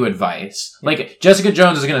we'll give you advice. Like, Jessica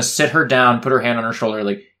Jones is gonna sit her down, put her hand on her shoulder,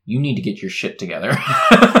 like, you need to get your shit together.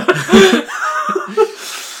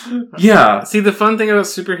 Yeah. See, the fun thing about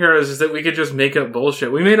superheroes is that we could just make up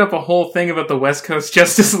bullshit. We made up a whole thing about the West Coast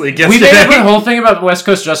Justice League yesterday. We made up a whole thing about the West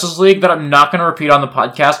Coast Justice League that I'm not going to repeat on the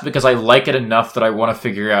podcast because I like it enough that I want to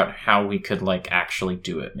figure out how we could, like, actually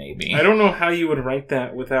do it, maybe. I don't know how you would write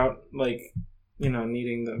that without, like, you know,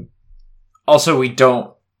 needing the... Also, we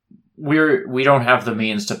don't have the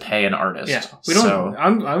means to pay an artist. Yeah, we don't. So.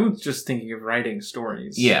 I'm just thinking of writing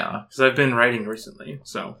stories. Yeah. Because I've been writing recently,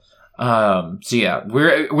 so... So yeah,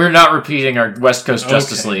 we're not repeating our West Coast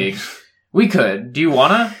Justice League. We could. Do you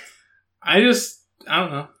wanna? I don't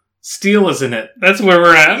know. Steel is in it. That's where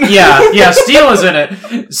we're at. Yeah, Steel is in it.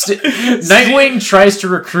 Nightwing tries to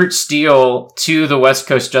recruit Steel to the West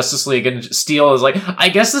Coast Justice League, and Steel is like, I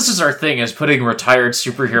guess this is our thing, is putting retired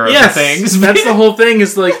superheroes in things. That's the whole thing,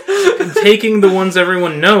 is like taking the ones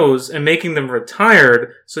everyone knows and making them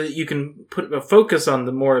retired so that you can put a focus on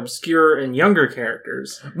the more obscure and younger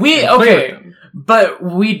characters. But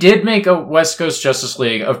we did make a West Coast Justice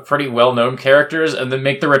League of pretty well-known characters and then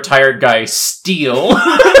make the retired guy Steel.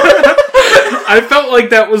 I felt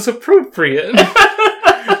like that was appropriate.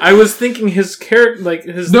 I was thinking his character, like,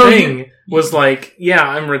 his thing was like, yeah,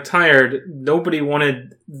 I'm retired. Nobody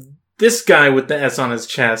wanted this guy with the S on his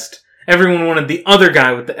chest. Everyone wanted the other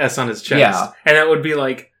guy with the S on his chest. Yeah. And that would be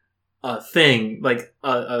like a thing, like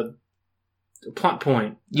a plot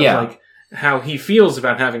point. Yeah. Of, like, how he feels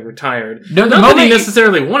about having retired. No, Not that he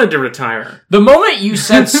necessarily wanted to retire. The moment you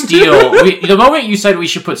said Steel, the moment you said we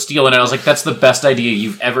should put Steel in it, I was like, that's the best idea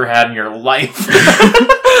you've ever had in your life.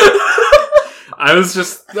 I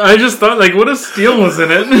just thought, like, what if Steel was in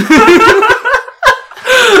it?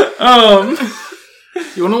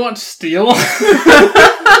 You want to watch Steel?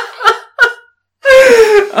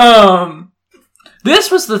 This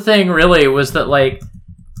was the thing, really, was that, like,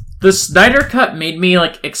 the Snyder Cut made me,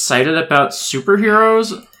 like, excited about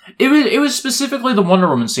superheroes. It was specifically the Wonder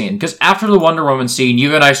Woman scene, because after the Wonder Woman scene,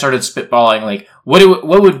 you and I started spitballing, like,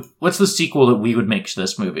 what's the sequel that we would make to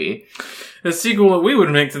this movie? The sequel that we would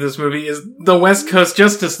make to this movie is the West Coast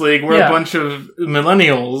Justice League, where a bunch of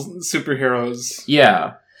millennial superheroes.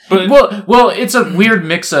 Yeah. But well, it's a weird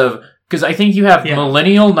mix of, because I think you have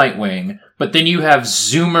millennial Nightwing, but then you have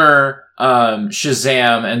Zoomer,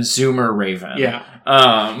 Shazam, and Zoomer Raven. Yeah.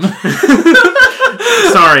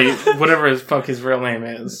 Sorry, whatever his fuck his real name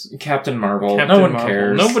is. Captain Marvel. Captain no one Marvel.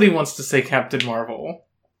 cares. Nobody wants to say Captain Marvel.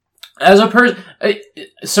 As a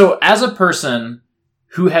person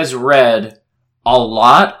who has read a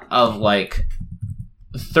lot of, like,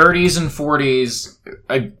 30s and 40s,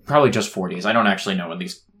 probably just 40s. I don't actually know when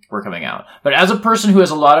these were coming out. But as a person who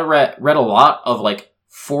has read a lot of, like,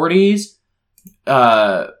 40s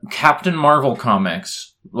Captain Marvel comics,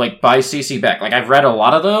 like, by CC Beck. Like, I've read a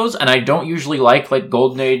lot of those, and I don't usually like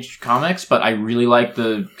Golden Age comics, but I really like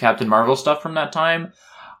the Captain Marvel stuff from that time.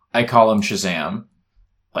 I call him Shazam.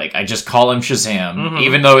 Like, I just call him Shazam. Mm-hmm.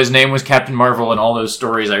 Even though his name was Captain Marvel in all those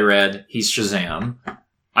stories I read, he's Shazam.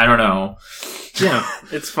 I don't know. Yeah,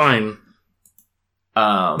 it's fine.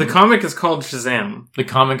 The comic is called Shazam. The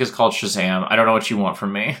comic is called Shazam. I don't know what you want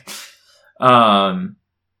from me.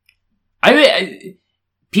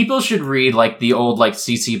 People should read, like, the old, like,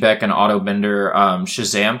 CC Beck and Otto Bender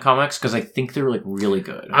Shazam comics, because I think they're, like, really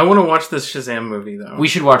good. I want to watch this Shazam movie, though. We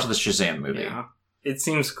should watch this Shazam movie. Yeah. It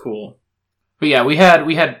seems cool. But yeah, we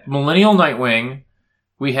had Millennial Nightwing,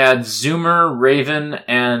 we had Zoomer, Raven,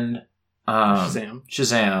 and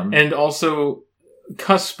Shazam. And also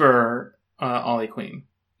Cusper, Ollie Queen.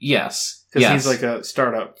 Yes. Because he's like a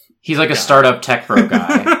startup. He's like a startup tech bro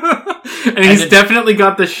guy. and he's definitely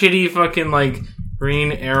got the shitty fucking, like,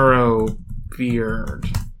 Green Arrow beard.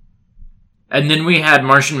 And then we had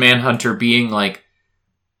Martian Manhunter being, like,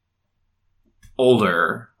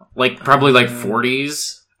 older. Like, probably, like,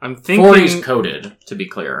 40s. I'm thinking 40s coded, to be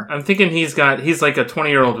clear. I'm thinking he's like a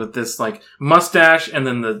 20-year-old with this, like, mustache and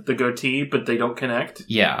then the goatee, but they don't connect.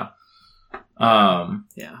 Yeah.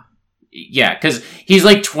 Yeah, because he's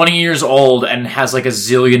like 20 years old and has like $1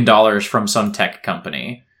 zillion from some tech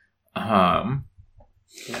company. Yeah.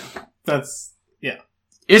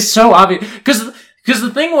 It's so obvious. Because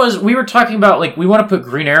the thing was, we were talking about, like, we want to put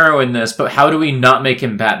Green Arrow in this, but how do we not make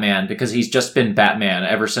him Batman? Because he's just been Batman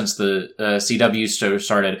ever since the CW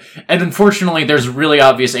started. And unfortunately, there's a really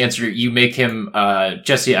obvious answer. You make him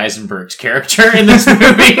Jesse Eisenberg's character in this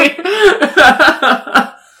movie.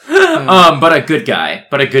 But a good guy.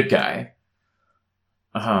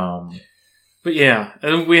 But yeah,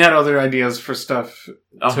 and we had other ideas for stuff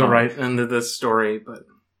to write into this story, but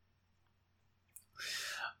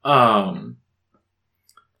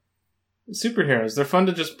superheroes, they're fun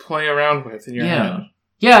to just play around with in your head.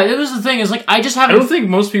 Yeah, it was the thing, is like, I don't think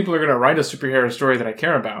most people are going to write a superhero story that I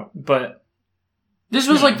care about, but this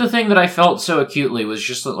was like the thing that I felt so acutely, was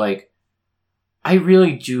just that, like, I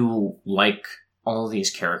really do like all of these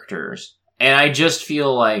characters, and I just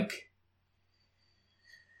feel like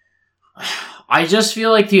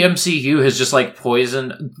the MCU has just, like,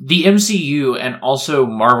 poisoned the MCU, and also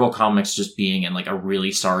Marvel Comics just being in, like, a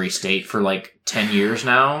really sorry state for, like, 10 years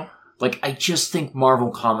now. Like, I just think Marvel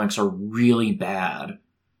Comics are really bad.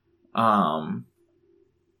 And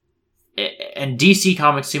DC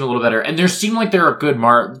Comics seem a little better. And there seem like they're a good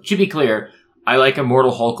to be clear, I like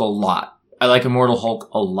Immortal Hulk a lot. I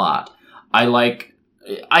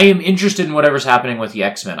am interested in whatever's happening with the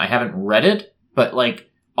X-Men. I haven't read it, but, like,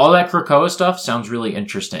 all that Krakoa stuff sounds really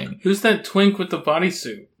interesting. Who's that twink with the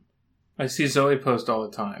bodysuit? I see Zoe post all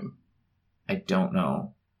the time. I don't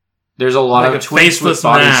know. There's a lot of twinks with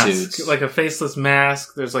bodysuits. Like a faceless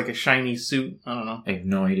mask. There's like a shiny suit. I don't know. I have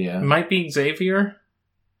no idea. It might be Xavier?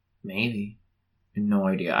 Maybe. I have no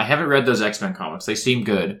idea. I haven't read those X-Men comics. They seem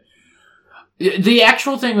good. The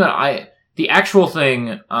actual thing that I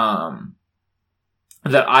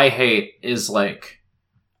hate is, like,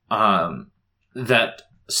 that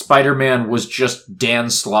Spider-Man was just Dan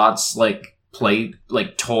Slott's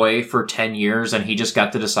toy for 10 years, and he just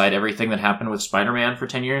got to decide everything that happened with Spider-Man for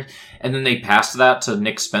 10 years. And then they passed that to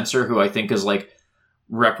Nick Spencer, who I think is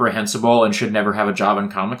reprehensible and should never have a job in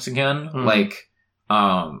comics again.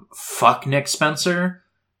 Fuck Nick Spencer.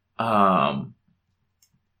 And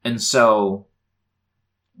so,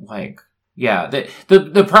 yeah,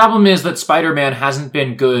 the problem is that Spider-Man hasn't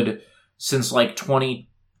been good since 2010,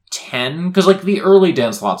 because the early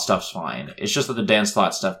Dan Slott stuff's fine. It's just that the Dan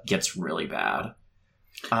Slott stuff gets really bad.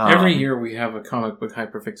 Every year we have a comic book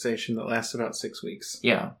hyperfixation that lasts about 6 weeks.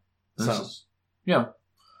 Yeah. Yeah.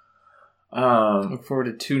 Look forward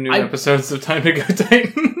to 2 new episodes of Time to Go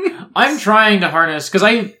Titan. I'm trying to harness, because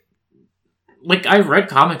I've read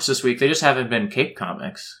comics this week. They just haven't been Cape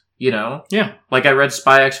comics, Yeah. I read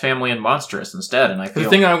Spy X Family and Monstrous instead, and I feel... The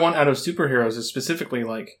thing I want out of superheroes is specifically,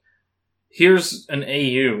 here's an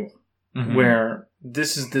AU where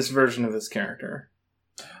this is this version of this character.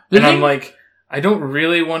 I'm I don't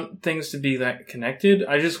really want things to be that connected.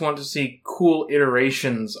 I just want to see cool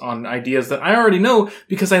iterations on ideas that I already know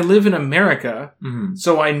because I live in America,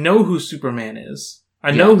 so I know who Superman is.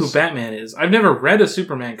 I know who Batman is. I've never read a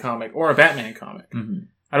Superman comic or a Batman comic.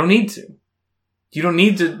 I don't need to. You don't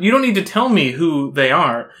need to tell me who they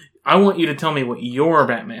are. I want you to tell me what your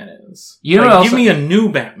Batman is. Give me a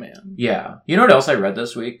new Batman. Yeah. You know what else I read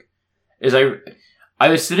this week? Is I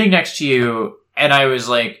was sitting next to you, and I was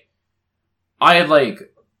I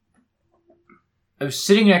was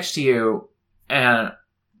sitting next to you, and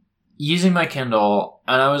using my Kindle,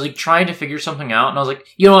 and I was trying to figure something out, and I was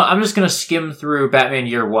you know what, I'm just gonna skim through Batman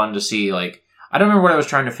Year One to see, I don't remember what I was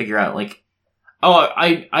trying to figure out,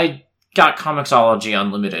 I got Comixology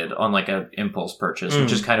Unlimited on a impulse purchase,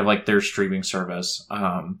 which is kind of their streaming service.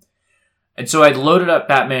 And so I loaded up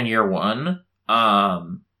Batman Year One,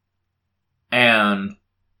 and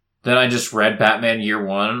then I just read Batman Year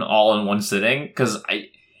One all in one sitting, because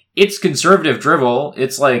it's conservative drivel.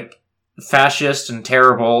 It's fascist and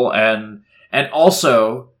terrible, and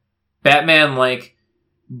also Batman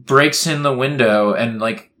breaks in the window and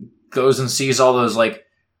goes and sees all those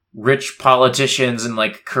rich politicians and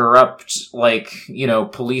corrupt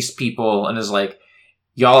police people, and is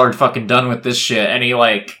y'all are fucking done with this shit, and he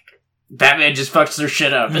Batman just fucks their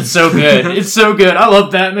shit up. It's so good. It's so good. I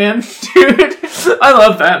love Batman, dude. I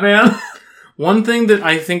love Batman. One thing that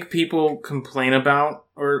I think people complain about,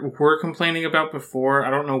 or were complaining about before, I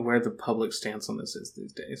don't know where the public stance on this is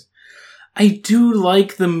these days. I do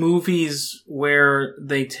like the movies where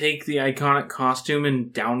they take the iconic costume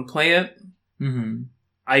and downplay it. Mm-hmm.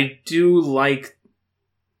 I do like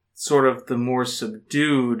sort of the more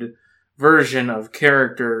subdued version of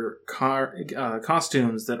character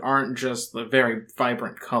costumes that aren't just the very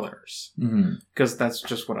vibrant colors. Because that's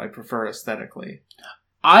just what I prefer aesthetically.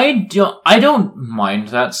 I don't mind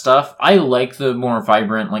that stuff. I like the more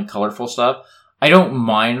vibrant, colorful stuff. I don't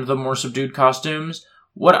mind the more subdued costumes.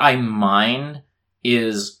 What I mind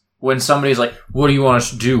is when somebody's what do you want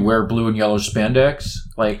us to do? Wear blue and yellow spandex?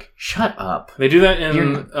 Shut up. They do that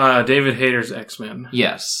in David Hayter's X-Men.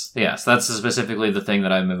 Yes. That's specifically the thing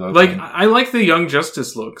that I'm evoking. I like the Young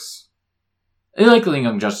Justice looks. I like the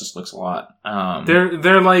Young Justice looks a lot. They're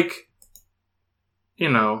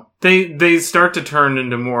they start to turn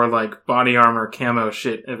into more body armor camo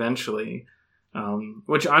shit eventually,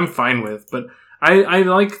 which I'm fine with. But I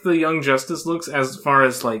like the Young Justice looks as far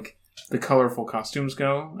as the colorful costumes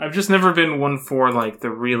go. I've just never been one for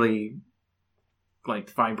the really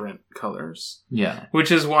vibrant colors. Yeah.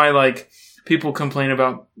 Which is why people complain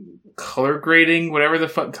about color grading, whatever the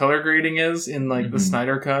fuck color grading is in the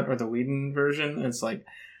Snyder cut or the Whedon version. It's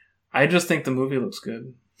I just think the movie looks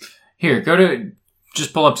good. Here,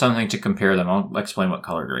 just pull up something to compare them. I'll explain what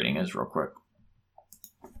color grading is real quick.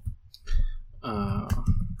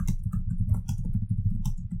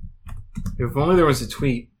 If only there was a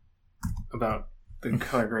tweet about the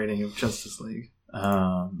color grading of Justice League.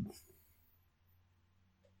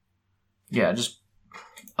 Yeah, just...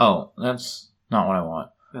 Oh, that's not what I want.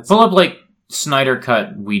 Pull up, Snyder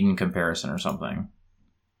Cut Whedon comparison or something.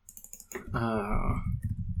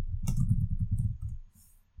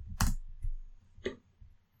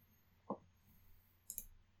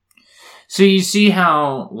 So you see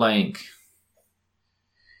how,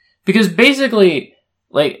 because basically,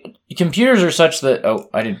 computers are such that... Oh,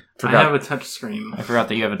 I have a touch screen. I forgot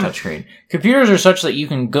that you have a touch screen. Computers are such that you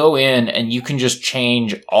can go in and you can just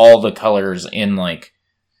change all the colors in,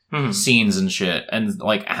 scenes and shit, and,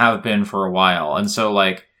 have been for a while. And so,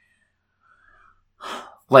 I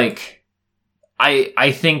think,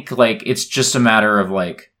 it's just a matter of,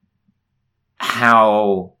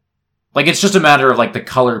 how like, it's just a matter of, like, the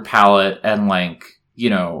color palette and, like, you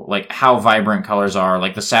know, like, how vibrant colors are,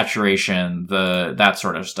 like, the saturation, that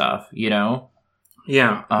sort of stuff, you know?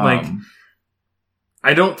 Yeah, like,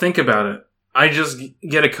 I don't think about it. I just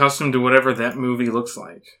get accustomed to whatever that movie looks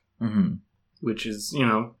like. Mm-hmm. Which is, you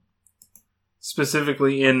know,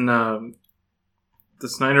 specifically in the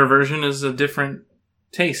Snyder version is a different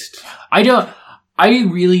taste. I don't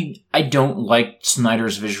like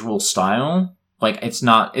Snyder's visual style. Like, it's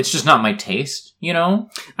just not my taste, you know?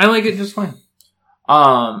 I like it just fine.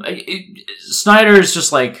 Snyder is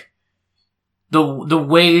just, like, the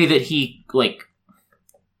way that he, like,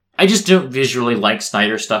 I just don't visually like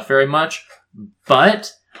Snyder stuff very much,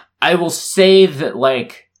 but I will say that,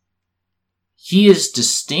 like, he is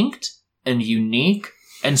distinct and unique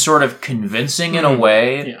and sort of convincing in a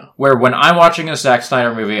way where when I'm watching a Zack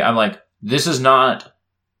Snyder movie, I'm like, this is not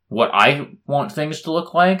what I want things to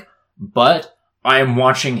look like, but I am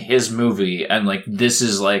watching his movie and, like, this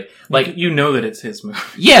is like, you know that it's his movie.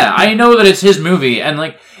 Yeah, I know that it's his movie, and,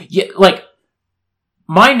 like, yeah, like,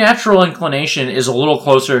 my natural inclination is a little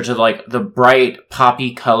closer to, like, the bright,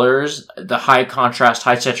 poppy colors, the high contrast,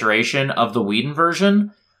 high saturation of the Whedon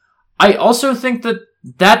version. I also think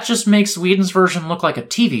that just makes Whedon's version look like a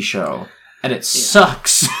TV show, and it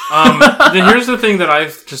sucks. Here's the thing that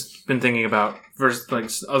I've just been thinking about versus, like,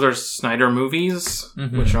 other Snyder movies,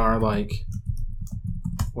 which are, like,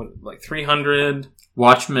 300?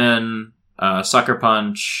 Watchmen, Sucker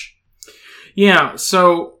Punch. Yeah,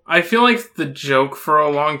 so I feel like the joke for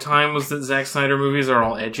a long time was that Zack Snyder movies are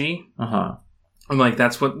all edgy. Uh-huh. And, like,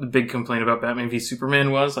 that's what the big complaint about Batman v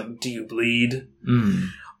Superman was. Like, do you bleed? Mm.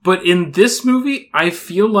 But in this movie, I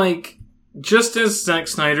feel like just as Zack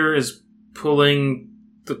Snyder is pulling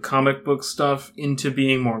the comic book stuff into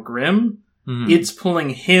being more grim, it's pulling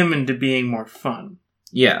him into being more fun.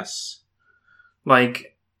 Yes.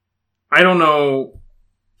 Like, I don't know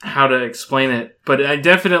how to explain it, but I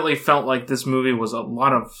definitely felt like this movie was a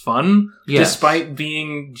lot of fun, despite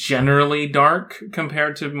being generally dark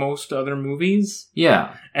compared to most other movies.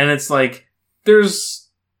 Yeah. And it's like, there's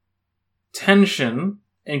tension,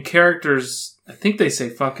 and characters, I think they say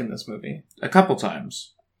fuck in this movie. A couple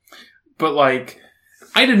times. But, like,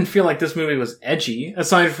 I didn't feel like this movie was edgy,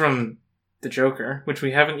 aside from the Joker, which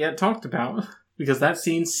we haven't yet talked about, because that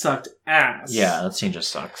scene sucked ass. Yeah, that scene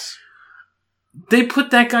just sucks. They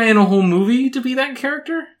put that guy in a whole movie to be that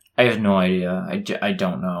character? I have no idea. I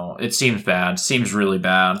don't know. It seems bad. Seems really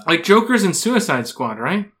bad. Like, Joker's in Suicide Squad,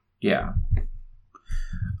 right? Yeah.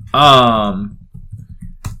 I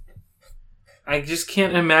just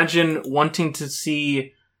can't imagine wanting to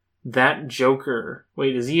see that Joker.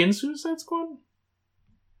 Wait, is he in Suicide Squad?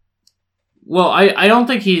 Well, I don't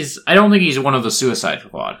think he's one of the Suicide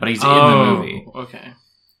Squad, but he's in the movie. Okay.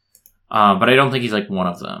 But I don't think he's, like, one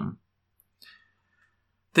of them.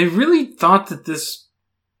 They really thought that this...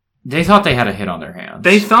 They thought they had a hit on their hands.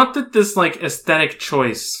 They thought that this, like, aesthetic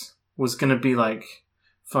choice was gonna be, like,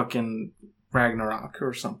 fucking Ragnarok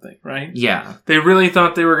or something, right? Yeah. They really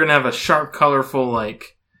thought they were gonna have a sharp, colorful,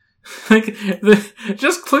 like...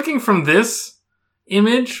 just clicking from this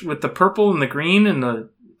image with the purple and the green and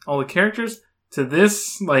all the characters to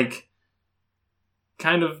this, like,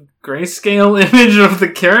 kind of grayscale image of the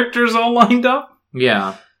characters all lined up.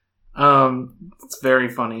 Yeah. It's very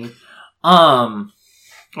funny. Oh,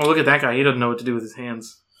 look at that guy. He doesn't know what to do with his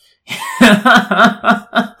hands.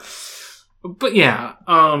 But yeah,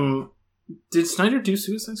 did Snyder do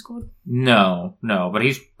Suicide Squad? No, but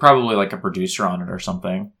he's probably, like, a producer on it or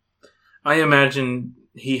something. I imagine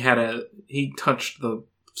he touched the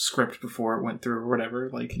script before it went through or whatever.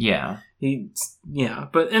 Like, yeah.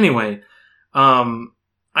 But anyway,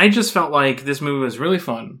 I just felt like this movie was really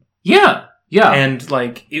fun. Yeah. Yeah. And,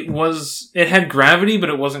 like, it had gravity, but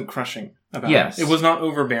it wasn't crushing about it. It was not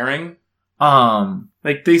overbearing.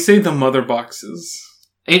 Like, they say the mother boxes.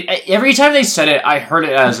 Every time they said it, I heard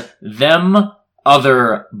it as them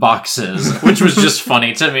other boxes, which was just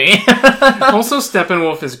funny to me. Also,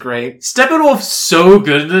 Steppenwolf is great. Steppenwolf's so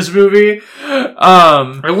good in this movie.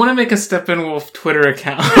 I want to make a Steppenwolf Twitter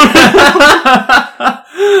account.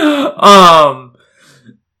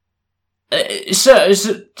 So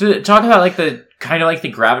to talk about, like, the kind of, like, the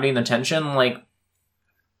gravity and the tension, like,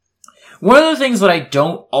 one of the things that I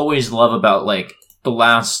don't always love about, like, the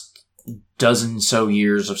last dozen so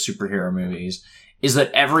years of superhero movies is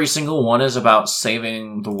that every single one is about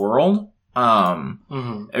saving the world. I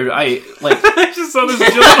just saw this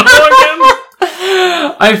just again.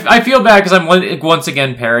 I feel bad because I'm once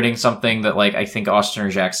again parroting something that, like, I think Austin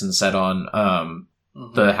Jackson said on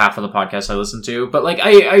the half of the podcast I listened to, but, like,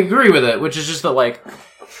 I agree with it, which is just that, like,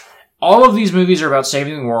 all of these movies are about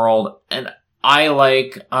saving the world, and I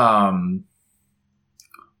like the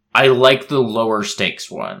lower stakes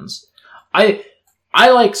ones. I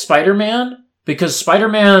like Spider-Man because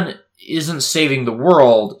Spider-Man isn't saving the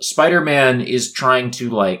world. Spider-Man is trying to,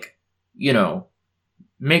 like, you know,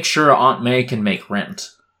 make sure Aunt May can make rent.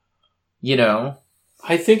 You know?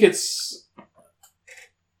 I think it's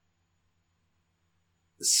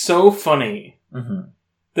so funny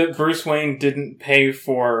that Bruce Wayne didn't pay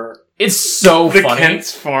for it's so the funny.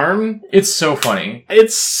 Kent's farm. It's so funny.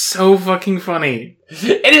 It's so fucking funny.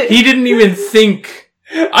 And He didn't even think.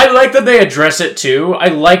 I like that they address it too. I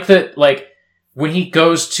like that, like, when he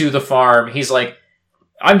goes to the farm, he's like,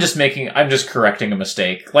 I'm just correcting a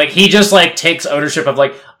mistake. Like, he just, like, takes ownership of,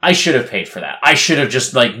 like, I should have paid for that. I should have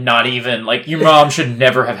just, like, not even, like, your mom should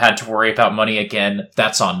never have had to worry about money again.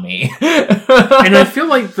 That's on me. And I feel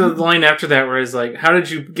like the line after that where he's like, how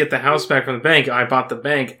did you get the house back from the bank? I bought the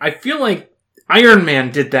bank. I feel like Iron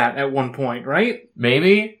Man did that at one point, right?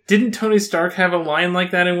 Maybe? Didn't Tony Stark have a line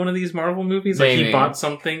like that in one of these Marvel movies? Like, Maybe. he bought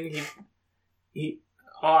something,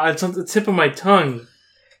 it's on the tip of my tongue.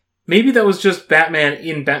 Maybe that was just Batman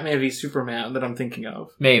in Batman v Superman that I'm thinking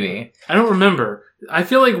of. Maybe. I don't remember. I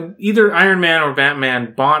feel like either Iron Man or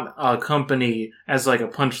Batman bought a company as like a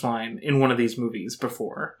punchline in one of these movies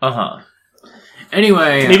before. Uh-huh.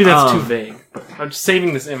 Anyway. Maybe that's too vague. But I'm just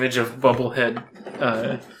saving this image of Bubblehead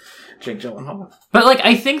Jake Gyllenhaal. But, like,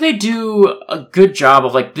 I think they do a good job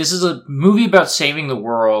of, like, this is a movie about saving the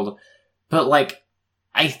world, but, like,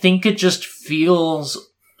 I think it just feels...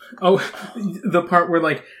 Oh, the part where,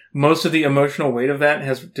 like, most of the emotional weight of that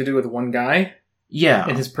has to do with one guy? Yeah.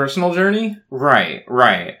 And his personal journey? Right.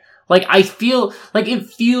 Like, I feel, like, it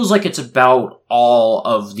feels like it's about all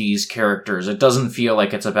of these characters. It doesn't feel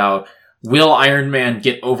like it's about, will Iron Man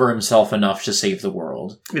get over himself enough to save the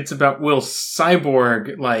world? It's about, will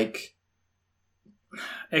Cyborg, like,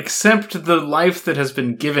 accept the life that has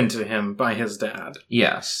been given to him by his dad?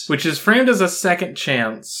 Yes. Which is framed as a second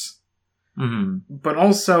chance. Mm-hmm. But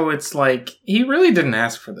also, it's like, he really didn't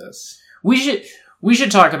ask for this. We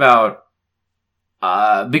should talk about,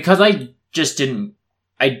 because I didn't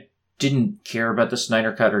care about the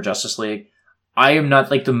Snyder Cut or Justice League. I am not,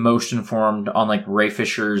 like, the most informed on, like, Ray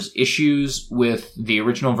Fisher's issues with the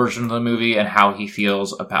original version of the movie and how he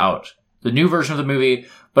feels about the new version of the movie,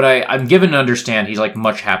 but I'm given to understand he's, like,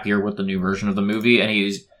 much happier with the new version of the movie, and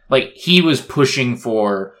he's, like, he was pushing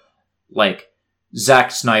for, like,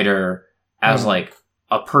 Zack Snyder as, like,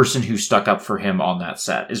 a person who stuck up for him on that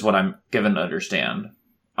set, is what I'm given to understand.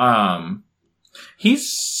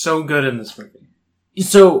 He's so good in this movie.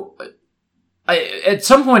 So, at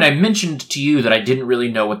some point I mentioned to you that I didn't really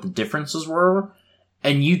know what the differences were,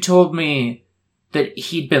 and you told me that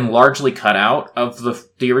he'd been largely cut out of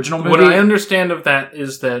the original movie. What I understand of that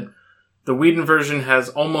is that the Whedon version has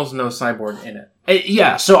almost no Cyborg in it.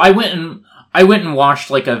 Yeah, so I went and watched,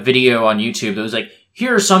 like, a video on YouTube that was like,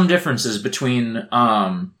 here are some differences between,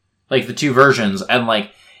 like, the two versions, and,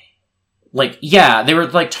 like, yeah, they were,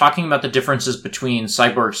 like, talking about the differences between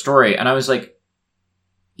Cyborg's story, and I was like,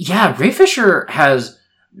 yeah, Ray Fisher has,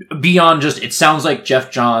 beyond just, it sounds like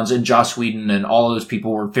Jeff Johns and Joss Whedon and all those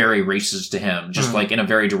people were very racist to him, just, like, in a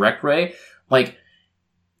very direct way. Like,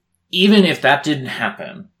 even if that didn't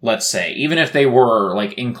happen, let's say, even if they were,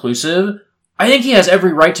 like, inclusive, I think he has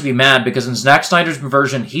every right to be mad, because in Zack Snyder's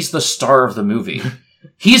version, he's the star of the movie.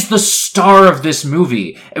 He's the star of this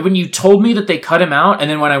movie. And when you told me that they cut him out, and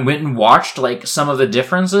then when I went and watched, like, some of the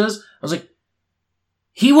differences, I was like,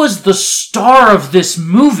 he was the star of this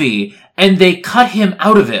movie, and they cut him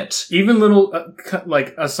out of it. Even little,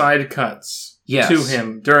 like, aside cuts Yes. to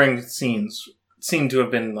him during scenes seem to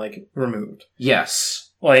have been, like, removed. Yes.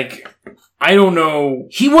 Like, I don't know.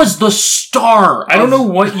 He was the star. I don't know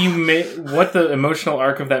what what the emotional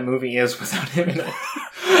arc of that movie is without him in it.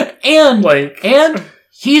 And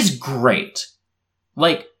he's great.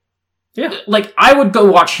 Like, yeah. Like, I would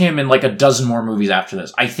go watch him in, like, a dozen more movies after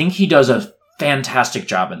this. I think he does a fantastic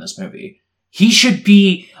job in this movie. He should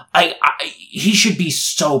be, he should be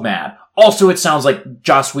so mad. Also, it sounds like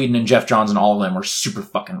Joss Whedon and Jeff Johns and all of them were super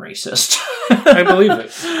fucking racist. I believe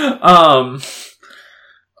it.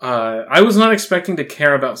 I was not expecting to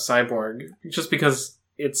care about Cyborg, just because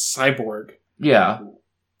it's Cyborg. Yeah.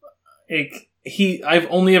 I've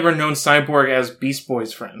only ever known Cyborg as Beast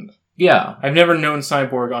Boy's friend. Yeah. I've never known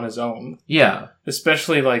Cyborg on his own. Yeah.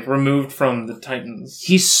 Especially, like, removed from the Titans.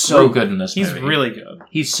 He's so good in this movie. He's really good.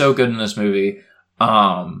 He's so good in this movie.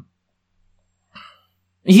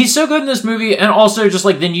 He's so good in this movie, and also just,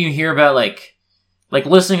 like, then you hear about, like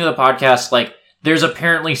listening to the podcast, like, there's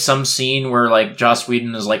apparently some scene where, like, Joss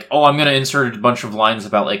Whedon is like, oh, I'm gonna insert a bunch of lines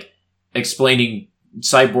about, like, explaining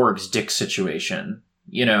Cyborg's dick situation,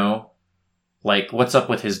 you know? Like, what's up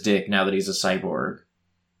with his dick now that he's a cyborg?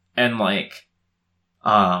 And, like,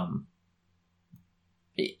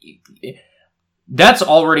 that's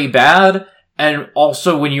already bad, and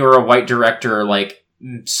also when you're a white director, like,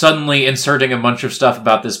 suddenly inserting a bunch of stuff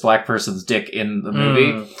about this black person's dick in the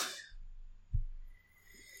movie.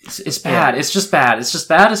 It's bad. Yeah. It's just bad. It's just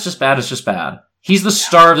bad. It's just bad. It's just bad. He's the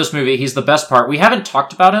star of this movie. He's the best part. We haven't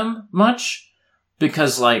talked about him much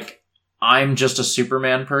because, like, I'm just a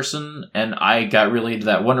Superman person and I got really into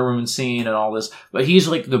that Wonder Woman scene and all this, but he's,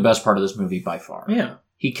 like, the best part of this movie by far. Yeah.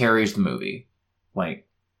 He carries the movie. Like,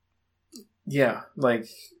 yeah, like,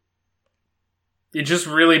 it just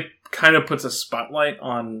really kind of puts a spotlight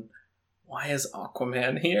on why is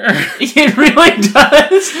Aquaman here? It really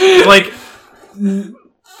does. Like,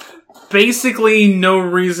 basically no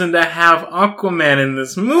reason to have Aquaman in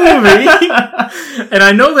this movie. And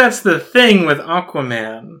I know that's the thing with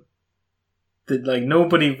Aquaman. That, like,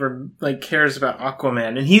 nobody, like, cares about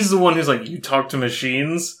Aquaman. And he's the one who's like, you talk to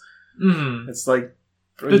machines? Mm-hmm. It's like,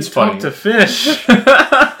 bro, it's you funny. Talk to fish.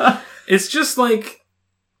 It's just like,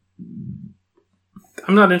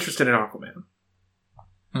 I'm not interested in Aquaman.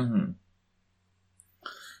 Mm-hmm.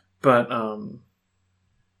 But,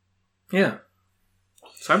 yeah.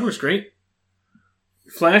 Cyborg's great.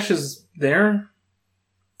 Flash is there.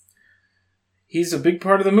 He's a big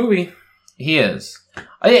part of the movie. He is.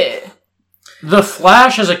 The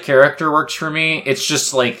Flash as a character works for me. It's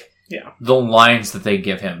just like, yeah, the lines that they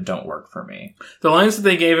give him don't work for me. The lines that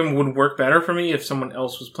they gave him would work better for me if someone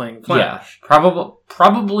else was playing Flash. Yeah,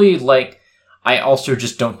 probably, like, I also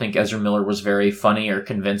just don't think Ezra Miller was very funny or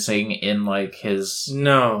convincing in, like, his...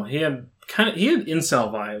 No, he had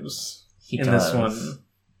incel vibes this one.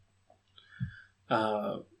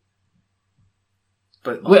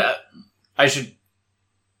 But well,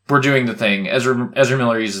 we're doing the thing. Ezra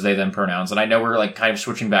Miller uses they them pronouns, and I know we're, like, kind of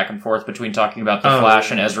switching back and forth between talking about the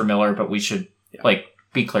Flash and Ezra Miller, but we should like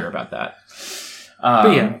be clear about that.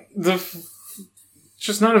 But yeah, it's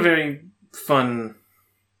just not a very fun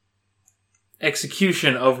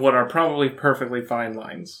execution of what are probably perfectly fine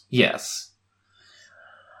lines. Yes.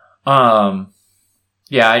 Yeah,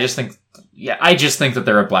 I just think that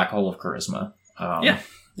they're a black hole of charisma. Yeah.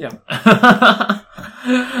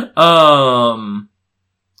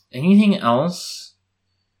 Anything else?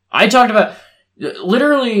 I talked about...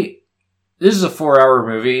 Literally, this is a 4-hour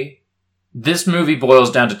movie. This movie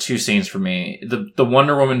boils down to 2 scenes for me. The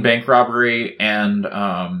Wonder Woman bank robbery and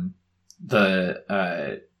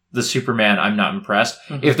the Superman I'm not impressed.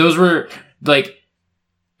 Mm-hmm. If those were, like...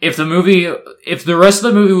 If the rest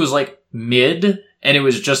of the movie was, like, mid... and it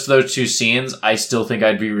was just those 2 scenes, I still think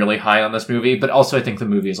I'd be really high on this movie, but also I think the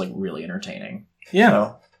movie is, like, really entertaining.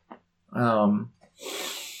 Yeah. So,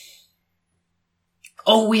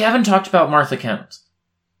 oh, we haven't talked about Martha Kent.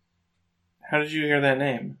 How did you hear that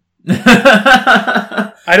name?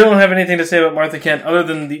 I don't have anything to say about Martha Kent other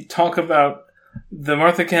than the talk about the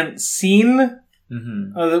Martha Kent scene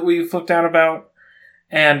that we flipped out about.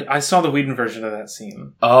 And I saw the Whedon version of that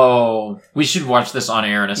scene. Oh, we should watch this on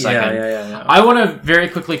air in a second. Yeah. I want to very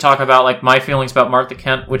quickly talk about, like, my feelings about Martha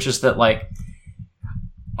Kent, which is that, like,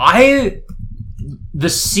 the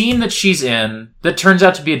scene that she's in, that turns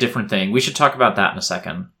out to be a different thing. We should talk about that in a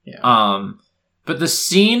second. Yeah. But the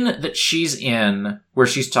scene that she's in, where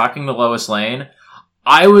she's talking to Lois Lane,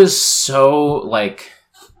 I was so, like,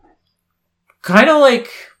 kind of like...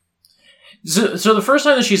 So the first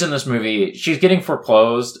time that she's in this movie, she's getting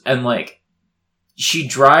foreclosed, and, like, she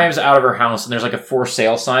drives out of her house, and there's, like, a for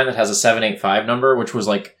sale sign that has a 785 number, which was,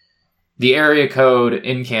 like, the area code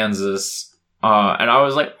in Kansas. And I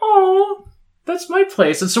was like, oh, that's my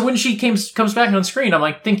place. And so when she comes back on screen, I'm,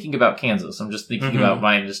 like, thinking about Kansas. I'm just thinking about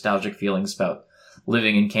my nostalgic feelings about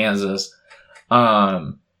living in Kansas.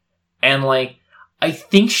 And, like, I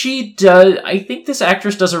think this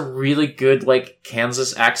actress does a really good, like,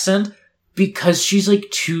 Kansas accent, because she's, like,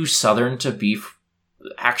 too southern to be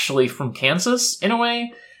actually from Kansas, in a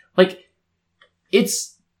way. Like,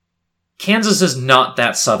 Kansas is not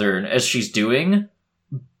that southern as she's doing,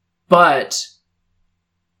 but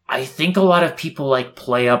I think a lot of people, like,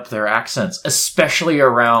 play up their accents, especially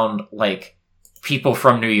around, like, people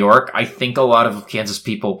from New York. I think a lot of Kansas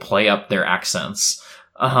people play up their accents.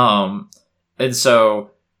 And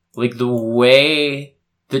so, like, the way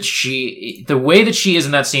that she is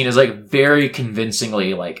in that scene is, like, very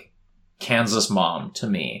convincingly, like, Kansas mom to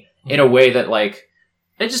me, in a way that, like,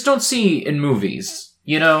 I just don't see in movies,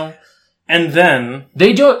 you know? And then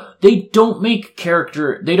they don't make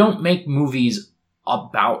movies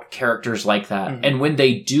about characters like that. And when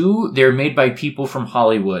they do, they're made by people from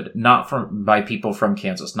Hollywood, not by people from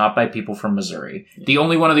Kansas, not by people from Missouri. The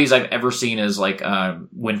only one of these I've ever seen is like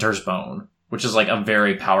Winter's Bone, which is like a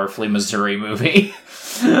very powerfully Missouri movie.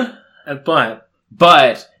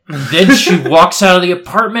 But then she walks out of the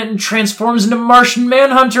apartment and transforms into Martian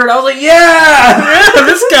Manhunter, and I was like, yeah!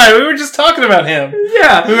 This guy, we were just talking about him.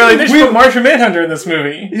 Yeah! We were like, they should put Martian Manhunter in this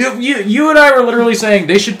movie. You and I were literally saying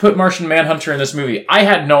they should put Martian Manhunter in this movie. I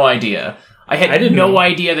had no idea. I had no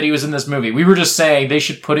idea that he was in this movie. We were just saying they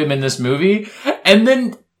should put him in this movie, and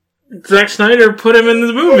then Zack Snyder put him in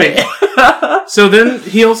the movie. So then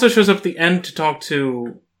he also shows up at the end to talk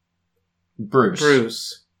to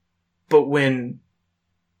Bruce. But when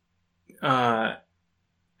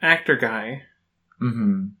actor guy, I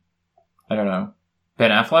don't know,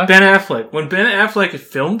 Ben Affleck. When Ben Affleck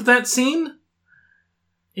filmed that scene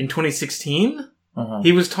in 2016,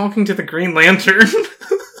 he was talking to the Green Lantern.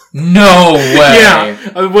 No way.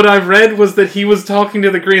 Yeah, what I read was that he was talking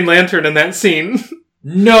to the Green Lantern in that scene.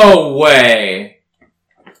 No way.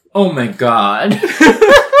 Oh my god.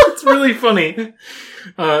 It's really funny.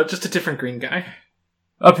 Just a different green guy.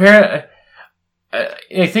 Apparently,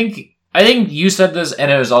 I think you said this,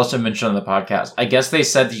 and it was also mentioned on the podcast. I guess they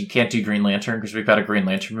said that you can't do Green Lantern because we've got a Green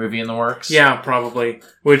Lantern movie in the works. Yeah, probably.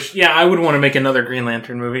 Which, yeah, I would want to make another Green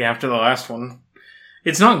Lantern movie after the last one.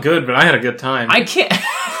 It's not good, but I had a good time. I can't...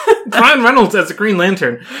 Ryan Reynolds as a Green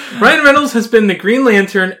Lantern. Ryan Reynolds has been the Green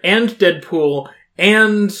Lantern and Deadpool,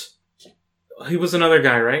 and he was another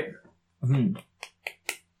guy, right? Who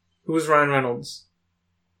was Ryan Reynolds?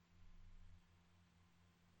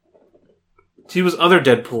 He was other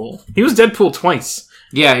Deadpool. He was Deadpool twice.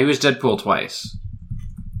 Yeah, he was Deadpool twice.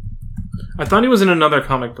 I thought he was in another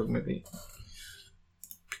comic book movie.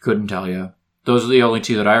 Couldn't tell you. Those are the only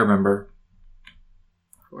two that I remember.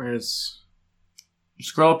 Where's...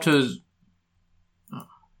 Scroll up to his... Oh.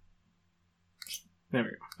 There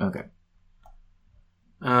we go. Okay.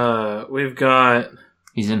 We've got...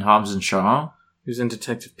 He's in Hobbs and Shaw. He's in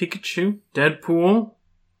Detective Pikachu. Deadpool.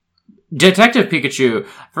 Detective Pikachu.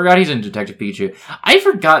 I forgot he's in Detective Pikachu. I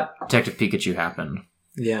forgot Detective Pikachu happened.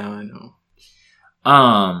 Yeah, I know.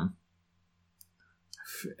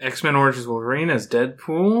 X-Men Origins Wolverine as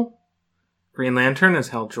Deadpool. Green Lantern as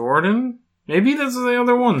Hal Jordan. Maybe that's the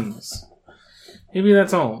other ones. Maybe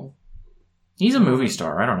that's all. He's a movie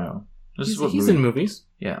star. I don't know. He's in movies.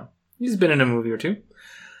 Yeah. He's been in a movie or two.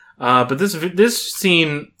 But this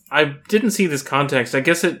scene, I didn't see this context. I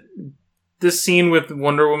guess this scene with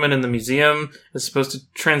Wonder Woman in the museum is supposed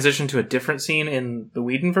to transition to a different scene in the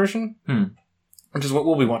Whedon version. Which is what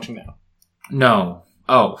we'll be watching now. No.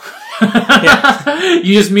 Oh.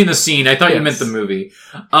 You just mean the scene. I thought you meant the movie.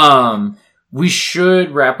 We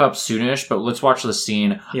should wrap up soonish, but let's watch the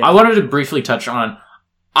scene. Yeah. I wanted to briefly touch on...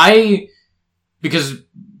 Because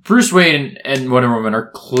Bruce Wayne and Wonder Woman are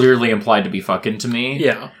clearly implied to be fucking to me.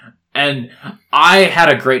 Yeah. And I had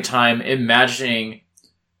a great time imagining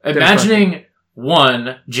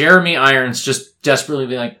one, Jeremy Irons just desperately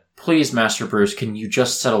being like, please, Master Bruce, can you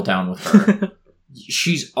just settle down with her?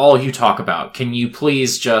 She's all you talk about. Can you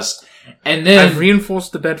please just... And then I've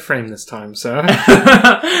reinforced the bed frame this time, so...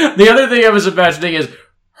 The other thing I was imagining is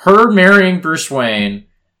her marrying Bruce Wayne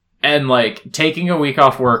and, like, taking a week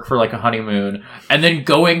off work for, like, a honeymoon, and then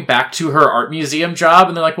going back to her art museum job,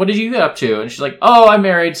 and they're like, what did you get up to? And she's like, oh, I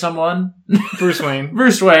married someone. Bruce Wayne.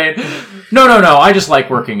 Bruce Wayne. No, I just like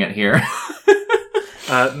working it here.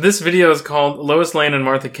 This video is called Lois Lane and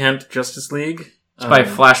Martha Kent Justice League. It's by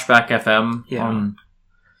Flashback FM.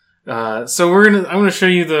 Yeah. So I'm gonna show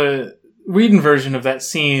you the Whedon version of that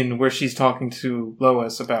scene where she's talking to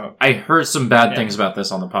Lois about... I heard some bad things about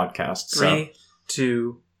this on the podcast. 3,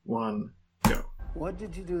 2, 1, go. What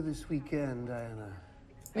did you do this weekend, Diana?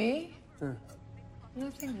 Me?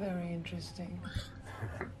 Nothing very interesting.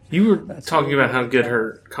 You were talking about how good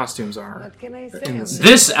her costumes are. What can I say?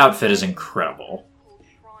 This outfit is incredible.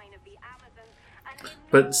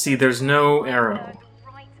 But see, there's no arrow.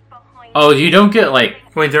 Oh, you don't get, like...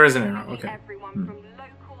 Wait, there is an arrow. Okay. Everyone from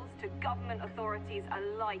locals to government authorities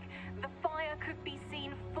alike. The fire could be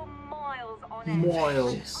seen for miles on end.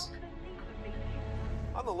 Miles.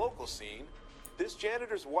 On the local scene, this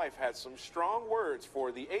janitor's wife had some strong words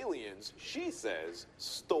for the aliens she says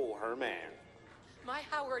stole her man. My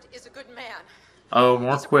Howard is a good man. Oh,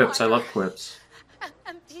 more quips. I love quips.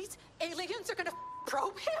 And these aliens are gonna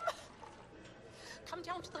probe him? Come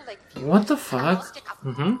down to the lake. What the fuck?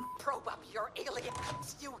 Probe up your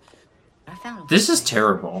aliens. I found him. This is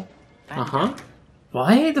terrible.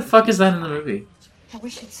 Why the fuck is that in the movie? I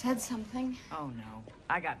wish you'd said something. Oh no,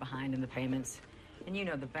 I got behind in the payments. And you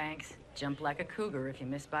know the banks. Jump like a cougar if you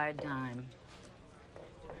miss by a dime.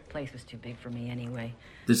 Place was too big for me anyway.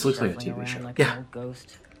 This looks like a Shuffling TV around show. like Yeah. an old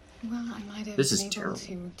ghost. Well, I might have This been is able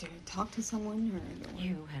terrible. to talk to someone or...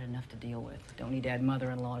 You had enough to deal with. Don't need to add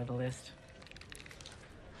mother-in-law to the list.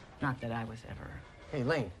 Not that I was ever. Hey,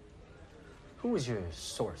 Lane. Who was your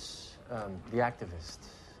source? The activist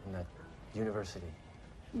in that university?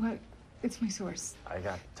 What? It's my source. I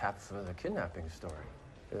got tapped for the kidnapping story.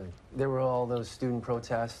 There were all those student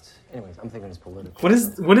protests. Anyways, I'm thinking it's political.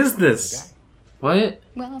 What is this? What?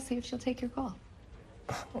 Well, I'll see if she'll take your call.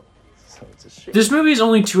 So it's a shame. This movie is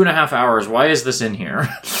only 2.5 hours. Why is this in here?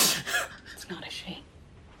 It's not a shame.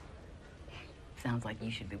 Sounds like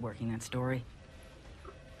you should be working that story.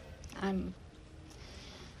 I'm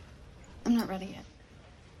not ready yet.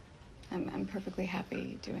 I'm perfectly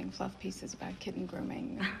happy doing fluff pieces about kitten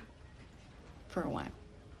grooming for a while.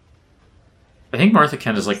 I think Martha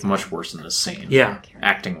Kent is like much worse in this scene. Yeah.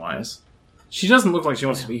 Acting wise. She doesn't look like she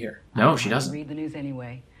wants to be here. No, she I doesn't. read the news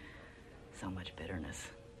anyway. So much bitterness.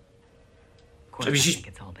 Of course, I mean, I she's- think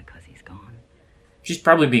it's all because he's gone. She's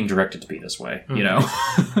probably being directed to be this way, you know?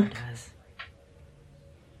 It does.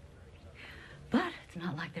 But it's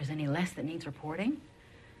not like there's any less that needs reporting.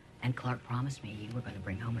 And Clark promised me you were going to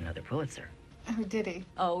bring home another Pulitzer. Oh, did he?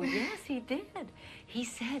 Oh, yes, he did. He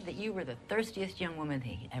said that you were the thirstiest young woman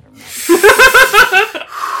he'd ever met.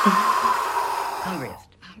 Hungriest.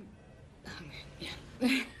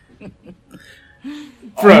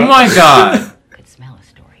 Oh my god! Could smell a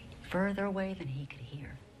story further away than he could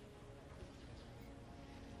hear.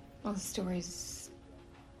 Well, the stories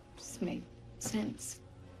just made sense.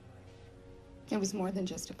 It was more than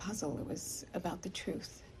just a puzzle. It was about the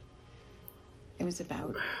truth. It was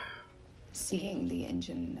about seeing the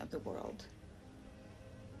engine of the world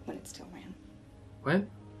when it still ran. What?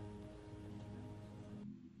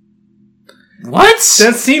 What?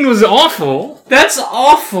 That scene was awful. That's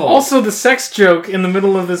awful! Also, the sex joke in the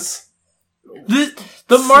middle of this.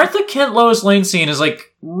 The Martha Kent Lois Lane scene is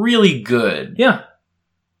like really good. Yeah.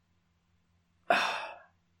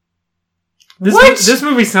 What? This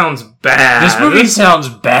movie sounds bad. This movie sounds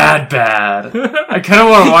bad. I kind of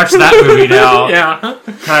want to watch that movie now. Yeah.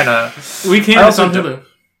 Kind of. We can't. I It's also on don't- Hulu.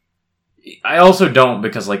 I also don't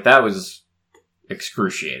because like that was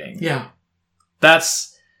excruciating. Yeah.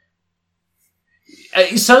 That's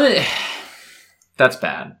something. That's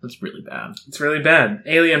bad. That's really bad. It's really bad.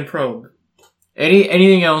 Alien probe.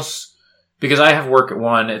 Anything else? Because I have work at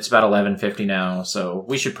 1. It's about 11:50 now, so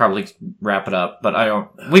we should probably wrap it up. But I don't.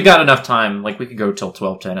 We've got enough time. Like we could go till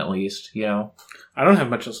 12:10 at least. You know. I don't have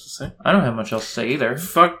much else to say. I don't have much else to say either.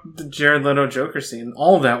 Fuck the Jared Leto Joker scene.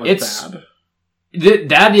 All of that was It's- bad.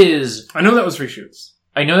 That is. I know that was reshoots.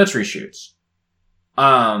 I know that's reshoots.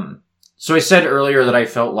 So I said earlier that I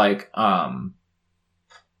felt like the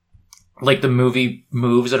movie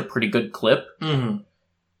moves at a pretty good clip. Mm-hmm.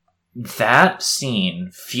 That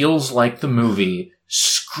scene feels like the movie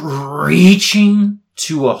screeching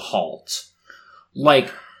to a halt.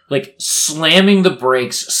 Like slamming the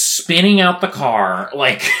brakes, spinning out the car,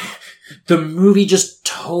 like the movie just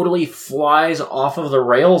totally flies off of the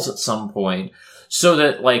rails at some point. So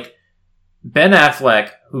that like Ben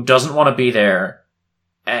Affleck, who doesn't want to be there,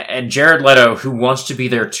 and Jared Leto, who wants to be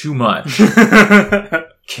there too much,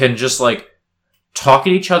 can just like talk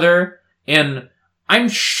at each other, and I'm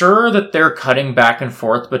sure that they're cutting back and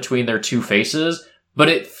forth between their two faces, but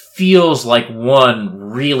it feels like one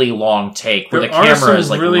really long take where There the are camera some is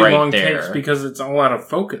like really right long there. takes because it's all out of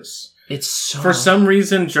focus. It's so... For some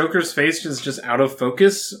reason, Joker's face is just out of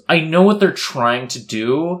focus. I know what they're trying to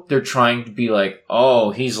do. They're trying to be like,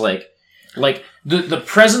 oh, he's like the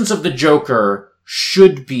presence of the Joker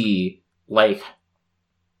should be like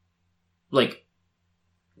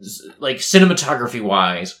cinematography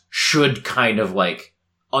wise should kind of like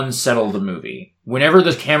unsettle the movie. Whenever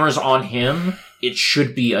the camera's on him, it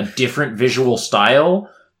should be a different visual style.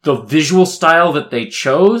 The visual style that they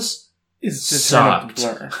chose Is just sucked.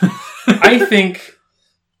 blur. I think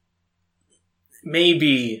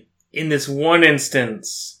maybe in this one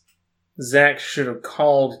instance, Zach should have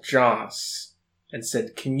called Joss and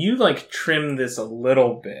said, "Can you like trim this a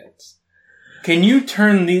little bit? Can you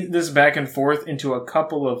turn this back and forth into a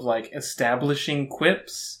couple of like establishing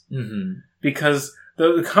quips?" Mm-hmm. Because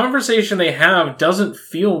the conversation they have doesn't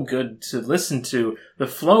feel good to listen to. The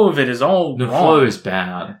flow of it is all The wrong. flow is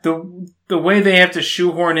bad. The way they have to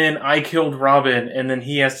shoehorn in "I killed Robin" and then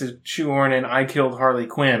he has to shoehorn in "I killed Harley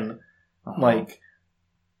Quinn." Like,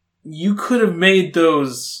 you could have made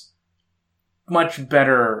those much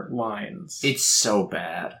better lines. It's so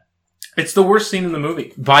bad. It's the worst scene in the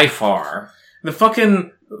movie. By far. The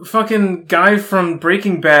fucking fucking guy from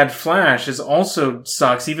Breaking Bad, Flash, is also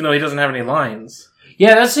sucks, even though he doesn't have any lines.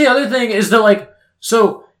 Yeah, that's the other thing, is that, like,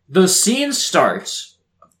 so, the scene starts,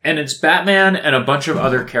 and it's Batman and a bunch of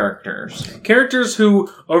other characters. Characters who,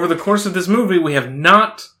 over the course of this movie, we have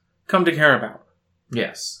not come to care about.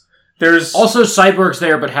 Yes. There's... Also, Cyborg's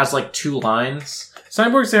there, but has, like, 2 lines.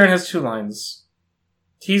 Cyborg's there and has 2 lines.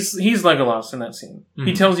 He's Legolas in that scene. Mm-hmm.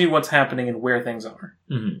 He tells you what's happening and where things are.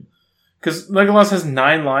 Because Legolas has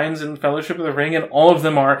 9 lines in Fellowship of the Ring, and all of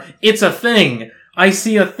them are, "It's a thing! I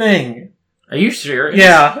see a thing!" Are you serious?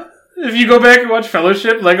 Yeah. If you go back and watch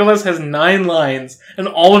Fellowship, Legolas has 9 lines, and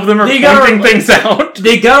all of them are pointing things out.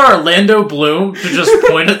 They got Orlando Bloom to just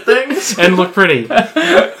point at things. And look pretty.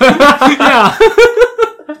 Yeah.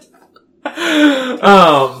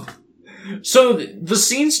 So the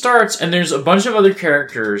scene starts, and there's a bunch of other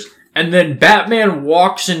characters, and then Batman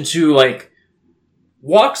walks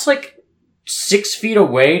 6 feet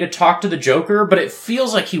away to talk to the Joker, but it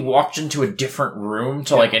feels like he walked into a different room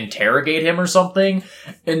to, like, interrogate him or something,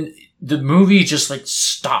 and the movie just, like,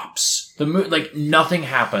 stops. Nothing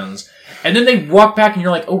happens. And then they walk back, and you're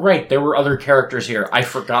like, oh, right, there were other characters here. I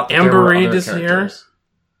forgot that there were other characters. Amber Reed is here?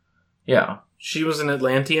 Yeah. She was an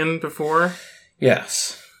Atlantean before?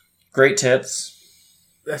 Yes. Great tits.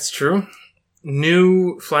 That's true.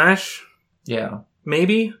 New Flash? Yeah.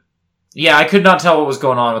 Maybe? Yeah, I could not tell what was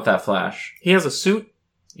going on with that Flash. He has a suit?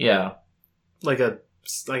 Yeah. Like an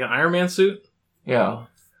Iron Man suit? Yeah.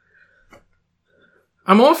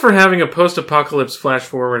 I'm all for having a post-apocalypse flash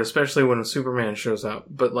forward, especially when a Superman shows up,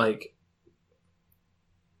 but, like...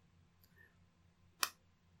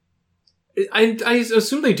 I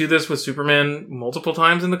assume they do this with Superman multiple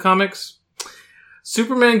times in the comics.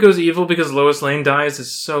 Superman goes evil because Lois Lane dies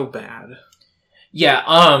is so bad. Yeah,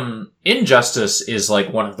 Injustice is,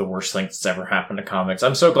 like, one of the worst things that's ever happened to comics.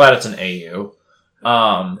 I'm so glad it's an AU.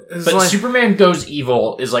 But like... Superman Goes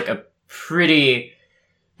Evil is, like, a pretty...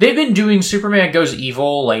 They've been doing Superman Goes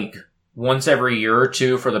Evil, like, once every year or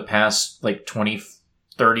two for the past, like, 20,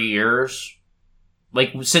 30 years.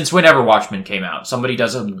 Like, since whenever Watchmen came out. Somebody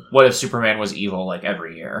does a What If Superman Was Evil, like,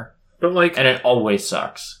 every year. But, like... And it always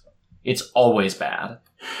sucks. It's always bad.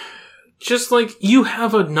 Just, like, you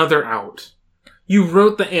have another out. You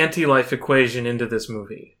wrote the anti-life equation into this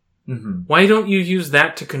movie. Mm-hmm. Why don't you use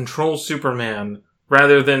that to control Superman,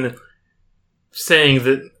 rather than saying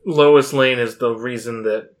that Lois Lane is the reason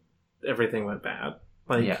that everything went bad?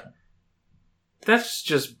 Like, yeah. That's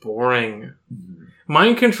just boring. Mm-hmm.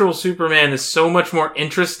 Mind Control Superman is so much more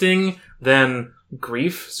interesting than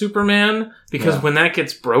Grief Superman, because when that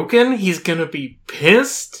gets broken, he's gonna be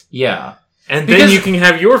pissed. Yeah. And then you can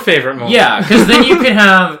have your favorite moment. Yeah, because then you can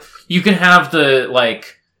have the,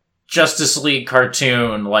 like, Justice League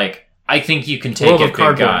cartoon, like, I think you can take World it, of big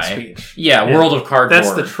Cardboard guy. Speech. Yeah, World of Cardboard.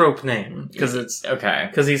 That's the trope name. Because it's... Okay.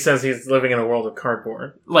 Because he says he's living in a world of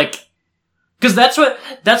cardboard. Like... Because that's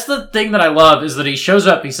the thing that I love, is that he shows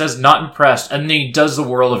up, he says, not impressed, and then he does the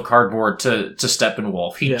World of Cardboard to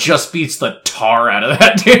Steppenwolf. He just beats the tar out of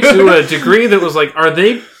that dude. To a degree that was like, are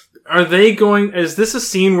they going, is this a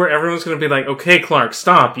scene where everyone's going to be like, okay, Clark,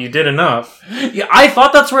 stop, you did enough? Yeah, I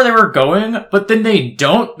thought that's where they were going, but then they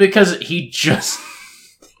don't, because he just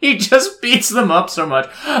beats them up so much.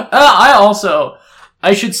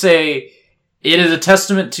 I should say, it is a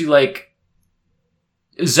testament to, like,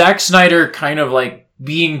 Zack Snyder kind of, like,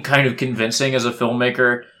 being kind of convincing as a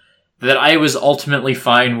filmmaker that I was ultimately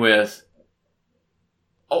fine with.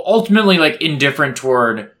 Ultimately, like, indifferent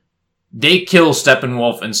toward, they kill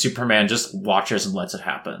Steppenwolf and Superman just watches and lets it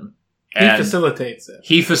happen. And he facilitates it.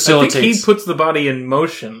 I think he puts the body in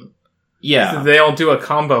motion. Yeah. So they all do a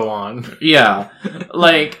combo on. Yeah.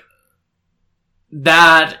 Like,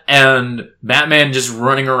 that and Batman just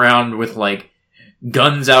running around with, like,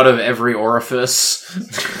 guns out of every orifice.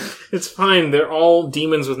 It's fine. They're all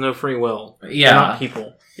demons with no free will. Yeah. They're not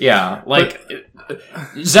people. Yeah. Like,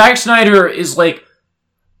 Zack Snyder is, like,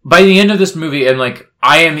 by the end of this movie, and, like,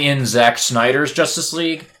 I am in Zack Snyder's Justice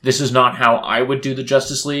League. This is not how I would do the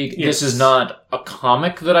Justice League. Yes. This is not a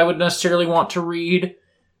comic that I would necessarily want to read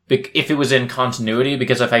if it was in continuity,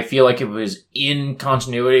 because if I feel like it was in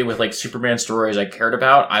continuity with, like, Superman stories I cared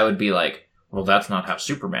about, I would be like, well, that's not how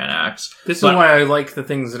Superman acts. This is why I like the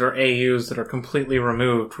things that are AUs that are completely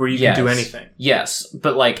removed, where you can do anything. Yes,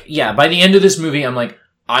 but, like, yeah, by the end of this movie, I'm like,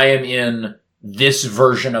 I am in this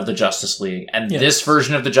version of the Justice League, and this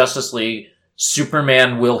version of the Justice League,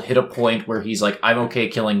 Superman will hit a point where he's like, I'm okay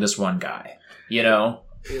killing this one guy. You know?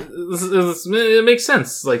 It makes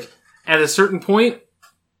sense. Like, at a certain point,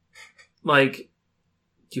 like,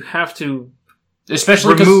 you have to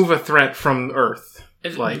especially remove a threat from Earth.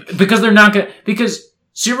 Like, because they're not gonna, because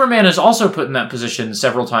Superman is also put in that position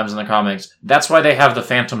several times in the comics. That's why they have the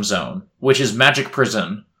Phantom Zone, which is magic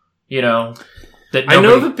prison. You know? I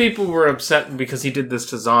know that people were upset because he did this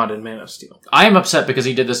to Zod in Man of Steel. I am upset because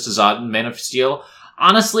he did this to Zod in Man of Steel.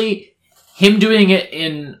 Honestly, him doing it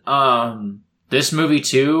in this movie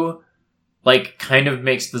too, like, kind of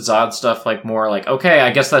makes the Zod stuff, like, more like, okay,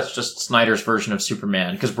 I guess that's just Snyder's version of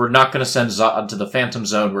Superman, because we're not going to send Zod to the Phantom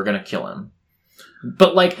Zone, we're going to kill him.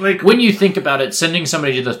 But, like, when you think about it, sending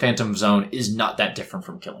somebody to the Phantom Zone is not that different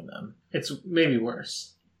from killing them. It's maybe worse.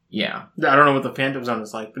 Yeah. I don't know what the Phantom Zone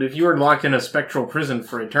is like, but if you were locked in a spectral prison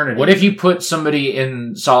for eternity... What if you put somebody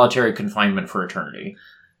in solitary confinement for eternity?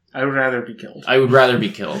 I would rather be killed. I would rather be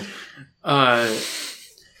killed.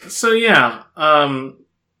 So, yeah. I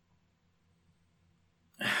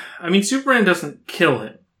mean, Superman doesn't kill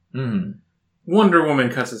him. Mm. Wonder Woman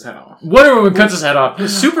cuts his head off. Wonder Woman cuts his head off.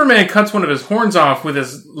 Superman cuts one of his horns off with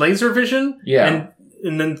his laser vision. Yeah.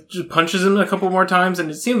 And then just punches him a couple more times,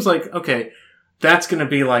 and it seems like, okay... That's gonna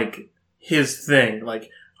be, like, his thing. Like,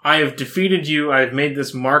 I have defeated you, I have made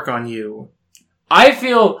this mark on you. I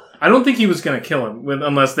don't think he was gonna kill him,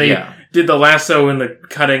 unless they did the lasso and the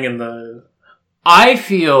cutting and the... I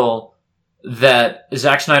feel that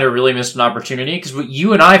Zack Snyder really missed an opportunity, because what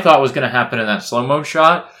you and I thought was gonna happen in that slow-mo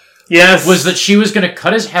shot... Yes! Was that she was gonna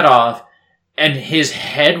cut his head off, and his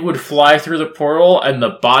head would fly through the portal, and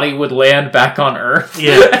the body would land back on Earth.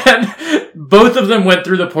 Yeah. And both of them went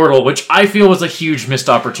through the portal, which I feel was a huge missed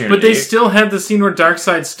opportunity. But they still had the scene where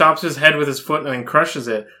Darkseid stops his head with his foot and then crushes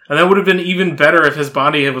it. And that would have been even better if his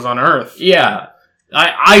body was on Earth. Yeah.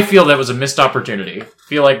 I feel that was a missed opportunity. I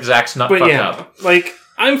feel like Zack's not fucked up. Like,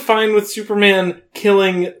 I'm fine with Superman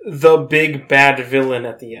killing the big bad villain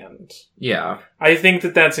at the end. Yeah. I think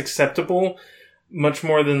that that's acceptable, much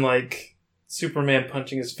more than, like... Superman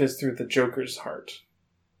punching his fist through the Joker's heart.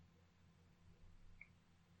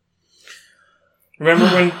 Remember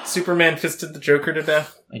when Superman fisted the Joker to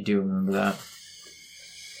death? I do remember that.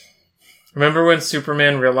 Remember when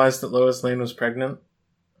Superman realized that Lois Lane was pregnant?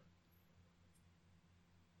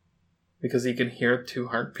 Because he could hear 2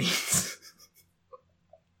 heartbeats.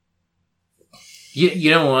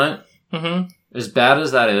 You know what? Mm-hmm. As bad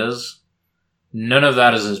as that is... None of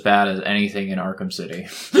that is as bad as anything in Arkham City.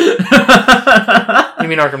 You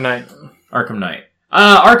mean Arkham Knight? Arkham Knight.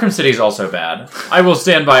 Arkham City is also bad. I will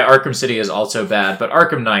stand by Arkham City is also bad, but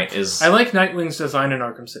Arkham Knight is... I like Nightwing's design in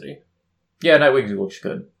Arkham City. Yeah, Nightwing looks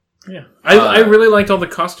good. Yeah. I really liked all the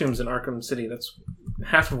costumes in Arkham City. That's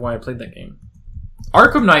half of why I played that game.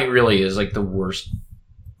 Arkham Knight really is, like, the worst.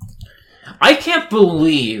 I can't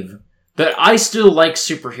believe... that I still like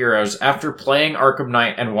superheroes after playing Arkham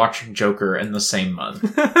Knight and watching Joker in the same month.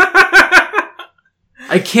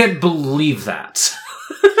 I can't believe that.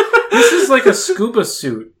 This is like a scuba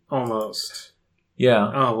suit, almost.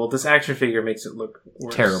 Yeah. Oh, well, this action figure makes it look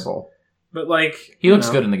worse. Terrible. But, like... He looks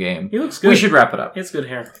good in the game. He looks good. We should wrap it up. It's good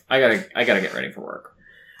hair. I gotta get ready for work.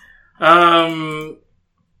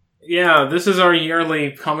 Yeah, this is our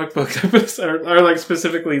yearly comic book episode, or like,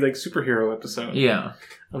 specifically, like, superhero episode. Yeah.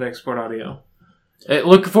 Of Export Audio.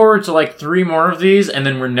 Look forward to, like, 3 more of these, and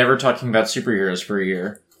then we're never talking about superheroes for a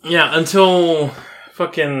year. Yeah, until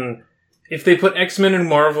fucking... If they put X-Men in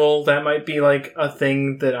Marvel, that might be, like, a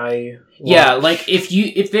thing that I watch. Yeah, like, if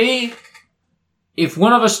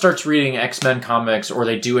one of us starts reading X-Men comics, or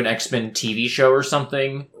they do an X-Men TV show or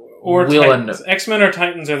something, or we'll Titans. X-Men or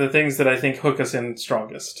Titans are the things that I think hook us in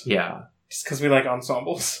strongest. Yeah. Just because we like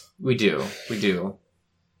ensembles. We do.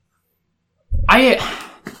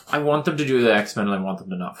 I want them to do the X-Men, and I want them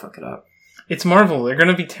to not fuck it up. It's Marvel. They're going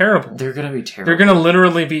to be terrible. They're going to be terrible. They're going to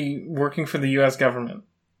literally be working for the U.S. government.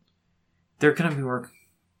 They're going to be working...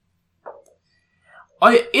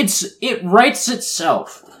 It writes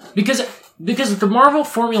itself. Because the Marvel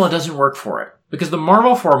formula doesn't work for it. Because the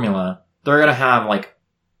Marvel formula, they're going to have, like,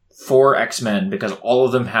 4 X-Men, because all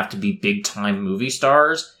of them have to be big-time movie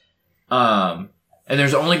stars. And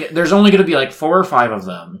there's only going to be, like, 4 or 5 of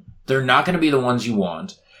them. They're not going to be the ones you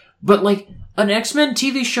want. But, like, an X-Men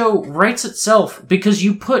TV show writes itself because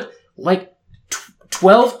you put, like,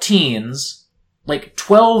 12 teens, like,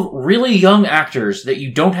 12 really young actors that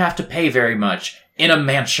you don't have to pay very much in a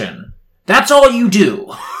mansion. That's all you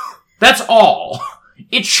do. That's all.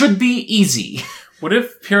 It should be easy. What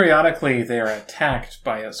if periodically they are attacked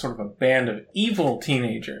by a sort of a band of evil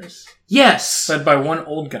teenagers? Yes. Led by one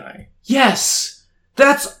old guy. Yes.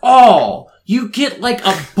 That's all. You get, like,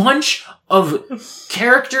 a bunch of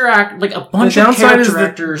character like, a bunch of character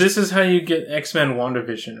actors. This is how you get X-Men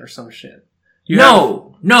WandaVision or some shit.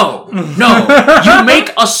 No. You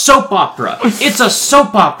make a soap opera. It's a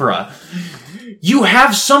soap opera. You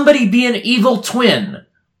have somebody be an evil twin.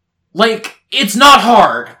 Like, it's not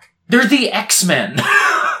hard. They're the X-Men.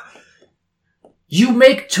 You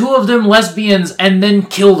make two of them lesbians and then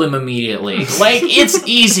kill them immediately. Like, it's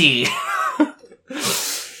easy.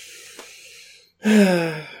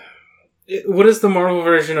 What is the Marvel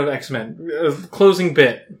version of X-Men? Closing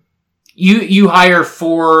bit. You hire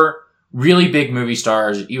 4 really big movie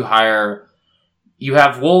stars. You have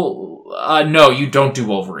no, you don't do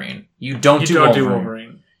Wolverine. You don't do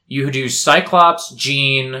Wolverine. You do Cyclops,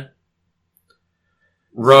 Jean,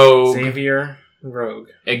 Rogue. Xavier's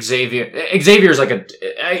like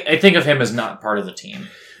I think of him as not part of the team.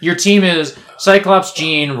 Your team is Cyclops,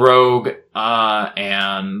 Jean, Rogue,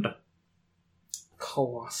 and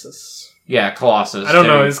Colossus. Yeah, Colossus. I don't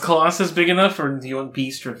know. Is Colossus big enough, or do you want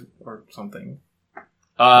Beast or something?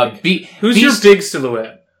 Who's Beast, your big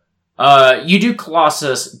silhouette? You do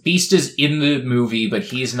Colossus. Beast is in the movie, but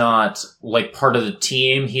he's not like part of the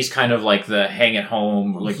team. He's kind of like the hang at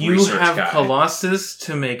home like research guy. You have Colossus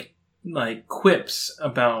to make like quips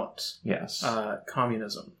about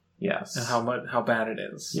communism. Yes, and how bad it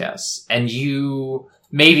is. Yes, and you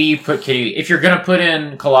maybe put Kitty. If you're gonna put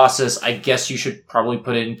in Colossus, I guess you should probably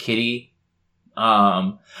put in Kitty.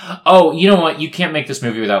 Oh, you know what? You can't make this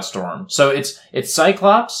movie without Storm. So it's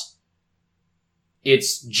Cyclops.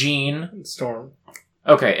 It's Jean. Storm.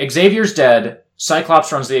 Okay, Xavier's dead.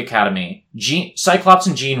 Cyclops runs the Academy. Cyclops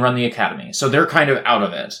and Jean run the Academy. So they're kind of out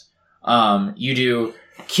of it. You do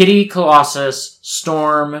Kitty, Colossus,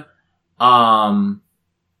 Storm,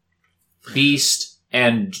 Beast,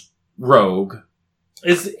 and Rogue.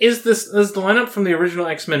 Is the lineup from the original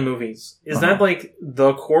X-Men movies? Is that like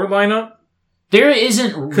the core lineup? There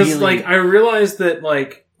isn't really... Because like I realized that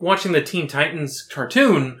like watching the Teen Titans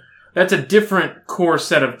cartoon, that's a different core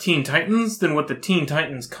set of Teen Titans than what the Teen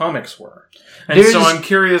Titans comics were. And so I'm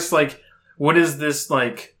curious, like, what is this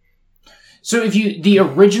like? So if the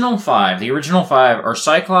original five are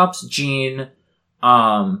Cyclops, Jean,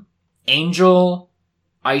 Angel,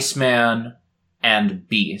 Iceman, and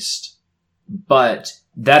Beast. But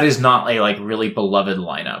that is not a like really beloved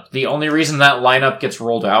lineup. The only reason that lineup gets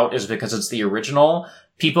rolled out is because it's the original.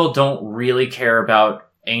 People don't really care about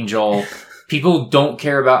Angel. People don't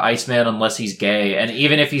care about Iceman unless he's gay. And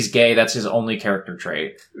even if he's gay, that's his only character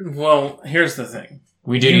trait. Well, here's the thing.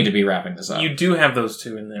 We do need to be wrapping this up. You do have those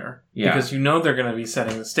two in there. Yeah. Because you know they're going to be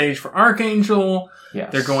setting the stage for Archangel.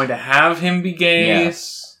 Yes. They're going to have him be gay.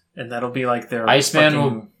 Yes. And that'll be like their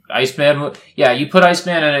Iceman will, yeah, you put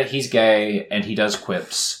Iceman in it, he's gay, and he does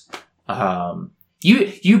quips.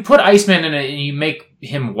 You put Iceman in it and you make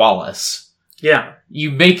him Wallace. Yeah.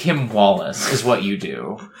 You make him Wallace, is what you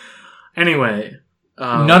do. Anyway.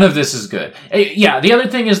 None of this is good. Yeah, the other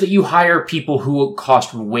thing is that you hire people who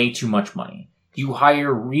cost way too much money. You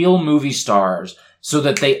hire real movie stars so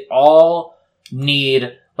that they all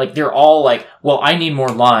need... Like, they're all like, well, I need more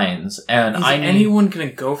lines, and Is anyone gonna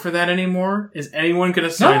go for that anymore? Is anyone gonna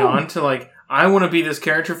sign on to, like, I want to be this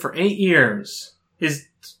character for 8 years?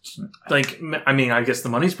 Like, I mean, I guess the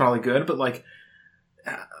money's probably good, but, like,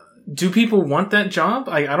 do people want that job?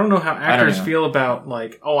 I don't know how actors feel about,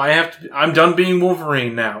 like, oh, I'm done being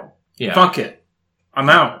Wolverine now. Yeah. Fuck it. I'm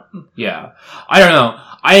out. Yeah. I don't know.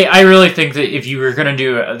 I really think that if you were gonna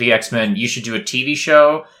do the X-Men, you should do a TV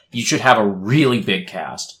show. You should have a really big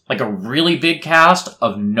cast. Like a really big cast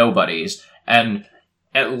of nobodies. And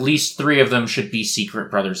at least 3 of them should be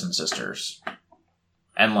secret brothers and sisters.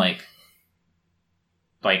 And like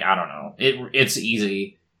I don't know. It's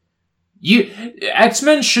easy.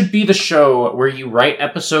 X-Men should be the show where you write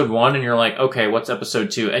episode 1 and you're like, okay, what's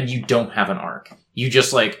episode 2? And you don't have an arc. You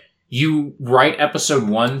just like, you write episode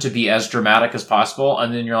 1 to be as dramatic as possible,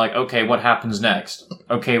 and then you're like, okay, what happens next?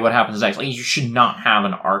 Okay, what happens next? Like, you should not have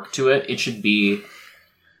an arc to it. It should be...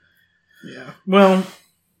 Yeah. Well,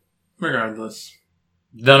 regardless.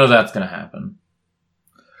 None of that's gonna happen.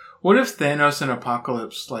 What if Thanos and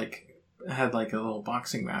Apocalypse, like, had, like, a little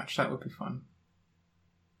boxing match? That would be fun.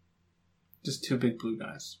 Just 2 big blue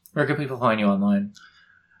guys. Where can people find you online?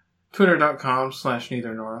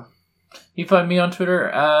 Twitter.com/neithernora. You find me on Twitter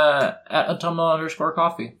at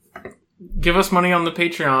autumnal_coffee. Give us money on the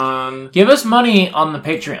Patreon. Give us money on the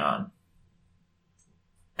Patreon.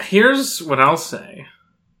 Here's what I'll say.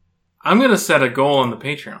 I'm going to set a goal on the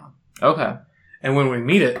Patreon. Okay. And when we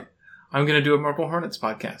meet it, I'm going to do a Marble Hornets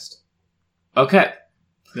podcast. Okay.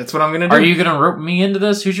 That's what I'm going to do. Are you going to rope me into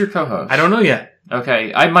this? Who's your co-host? I don't know yet.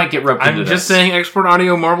 Okay. I might get roped into this. I'm just saying Export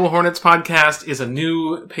Audio Marble Hornets podcast is a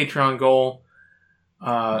new Patreon goal.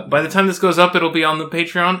 By the time this goes up, it'll be on the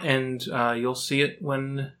Patreon, and you'll see it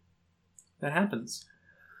when that happens.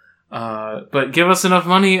 But give us enough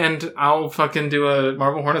money and I'll fucking do a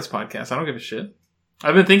Marble Hornets podcast. I don't give a shit.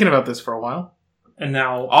 I've been thinking about this for a while. And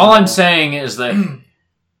now... All I'm saying is that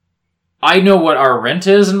I know what our rent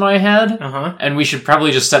is in my head, and we should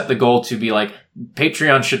probably just set the goal to be like,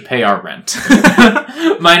 Patreon should pay our rent.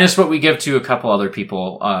 Minus what we give to a couple other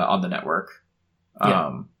people on the network.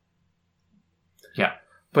 Yeah.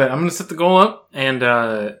 But I'm going to set the goal up, and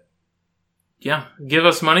give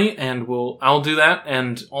us money, and I'll do that,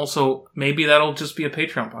 and also maybe that'll just be a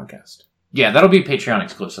Patreon podcast. Yeah, that'll be Patreon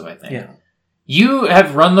exclusive, I think. Yeah. You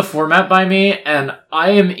have run the format by me, and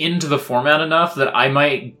I am into the format enough that I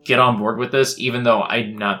might get on board with this, even though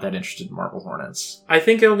I'm not that interested in Marble Hornets. I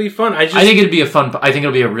think it'll be fun. I think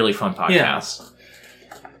it'll be a really fun podcast.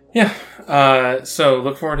 Yeah. So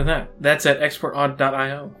look forward to that. That's at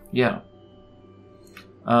exportodd.io. Yeah.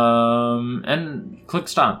 And click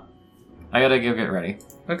stop. I gotta go get ready.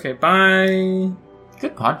 Okay, bye.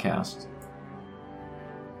 Good podcast.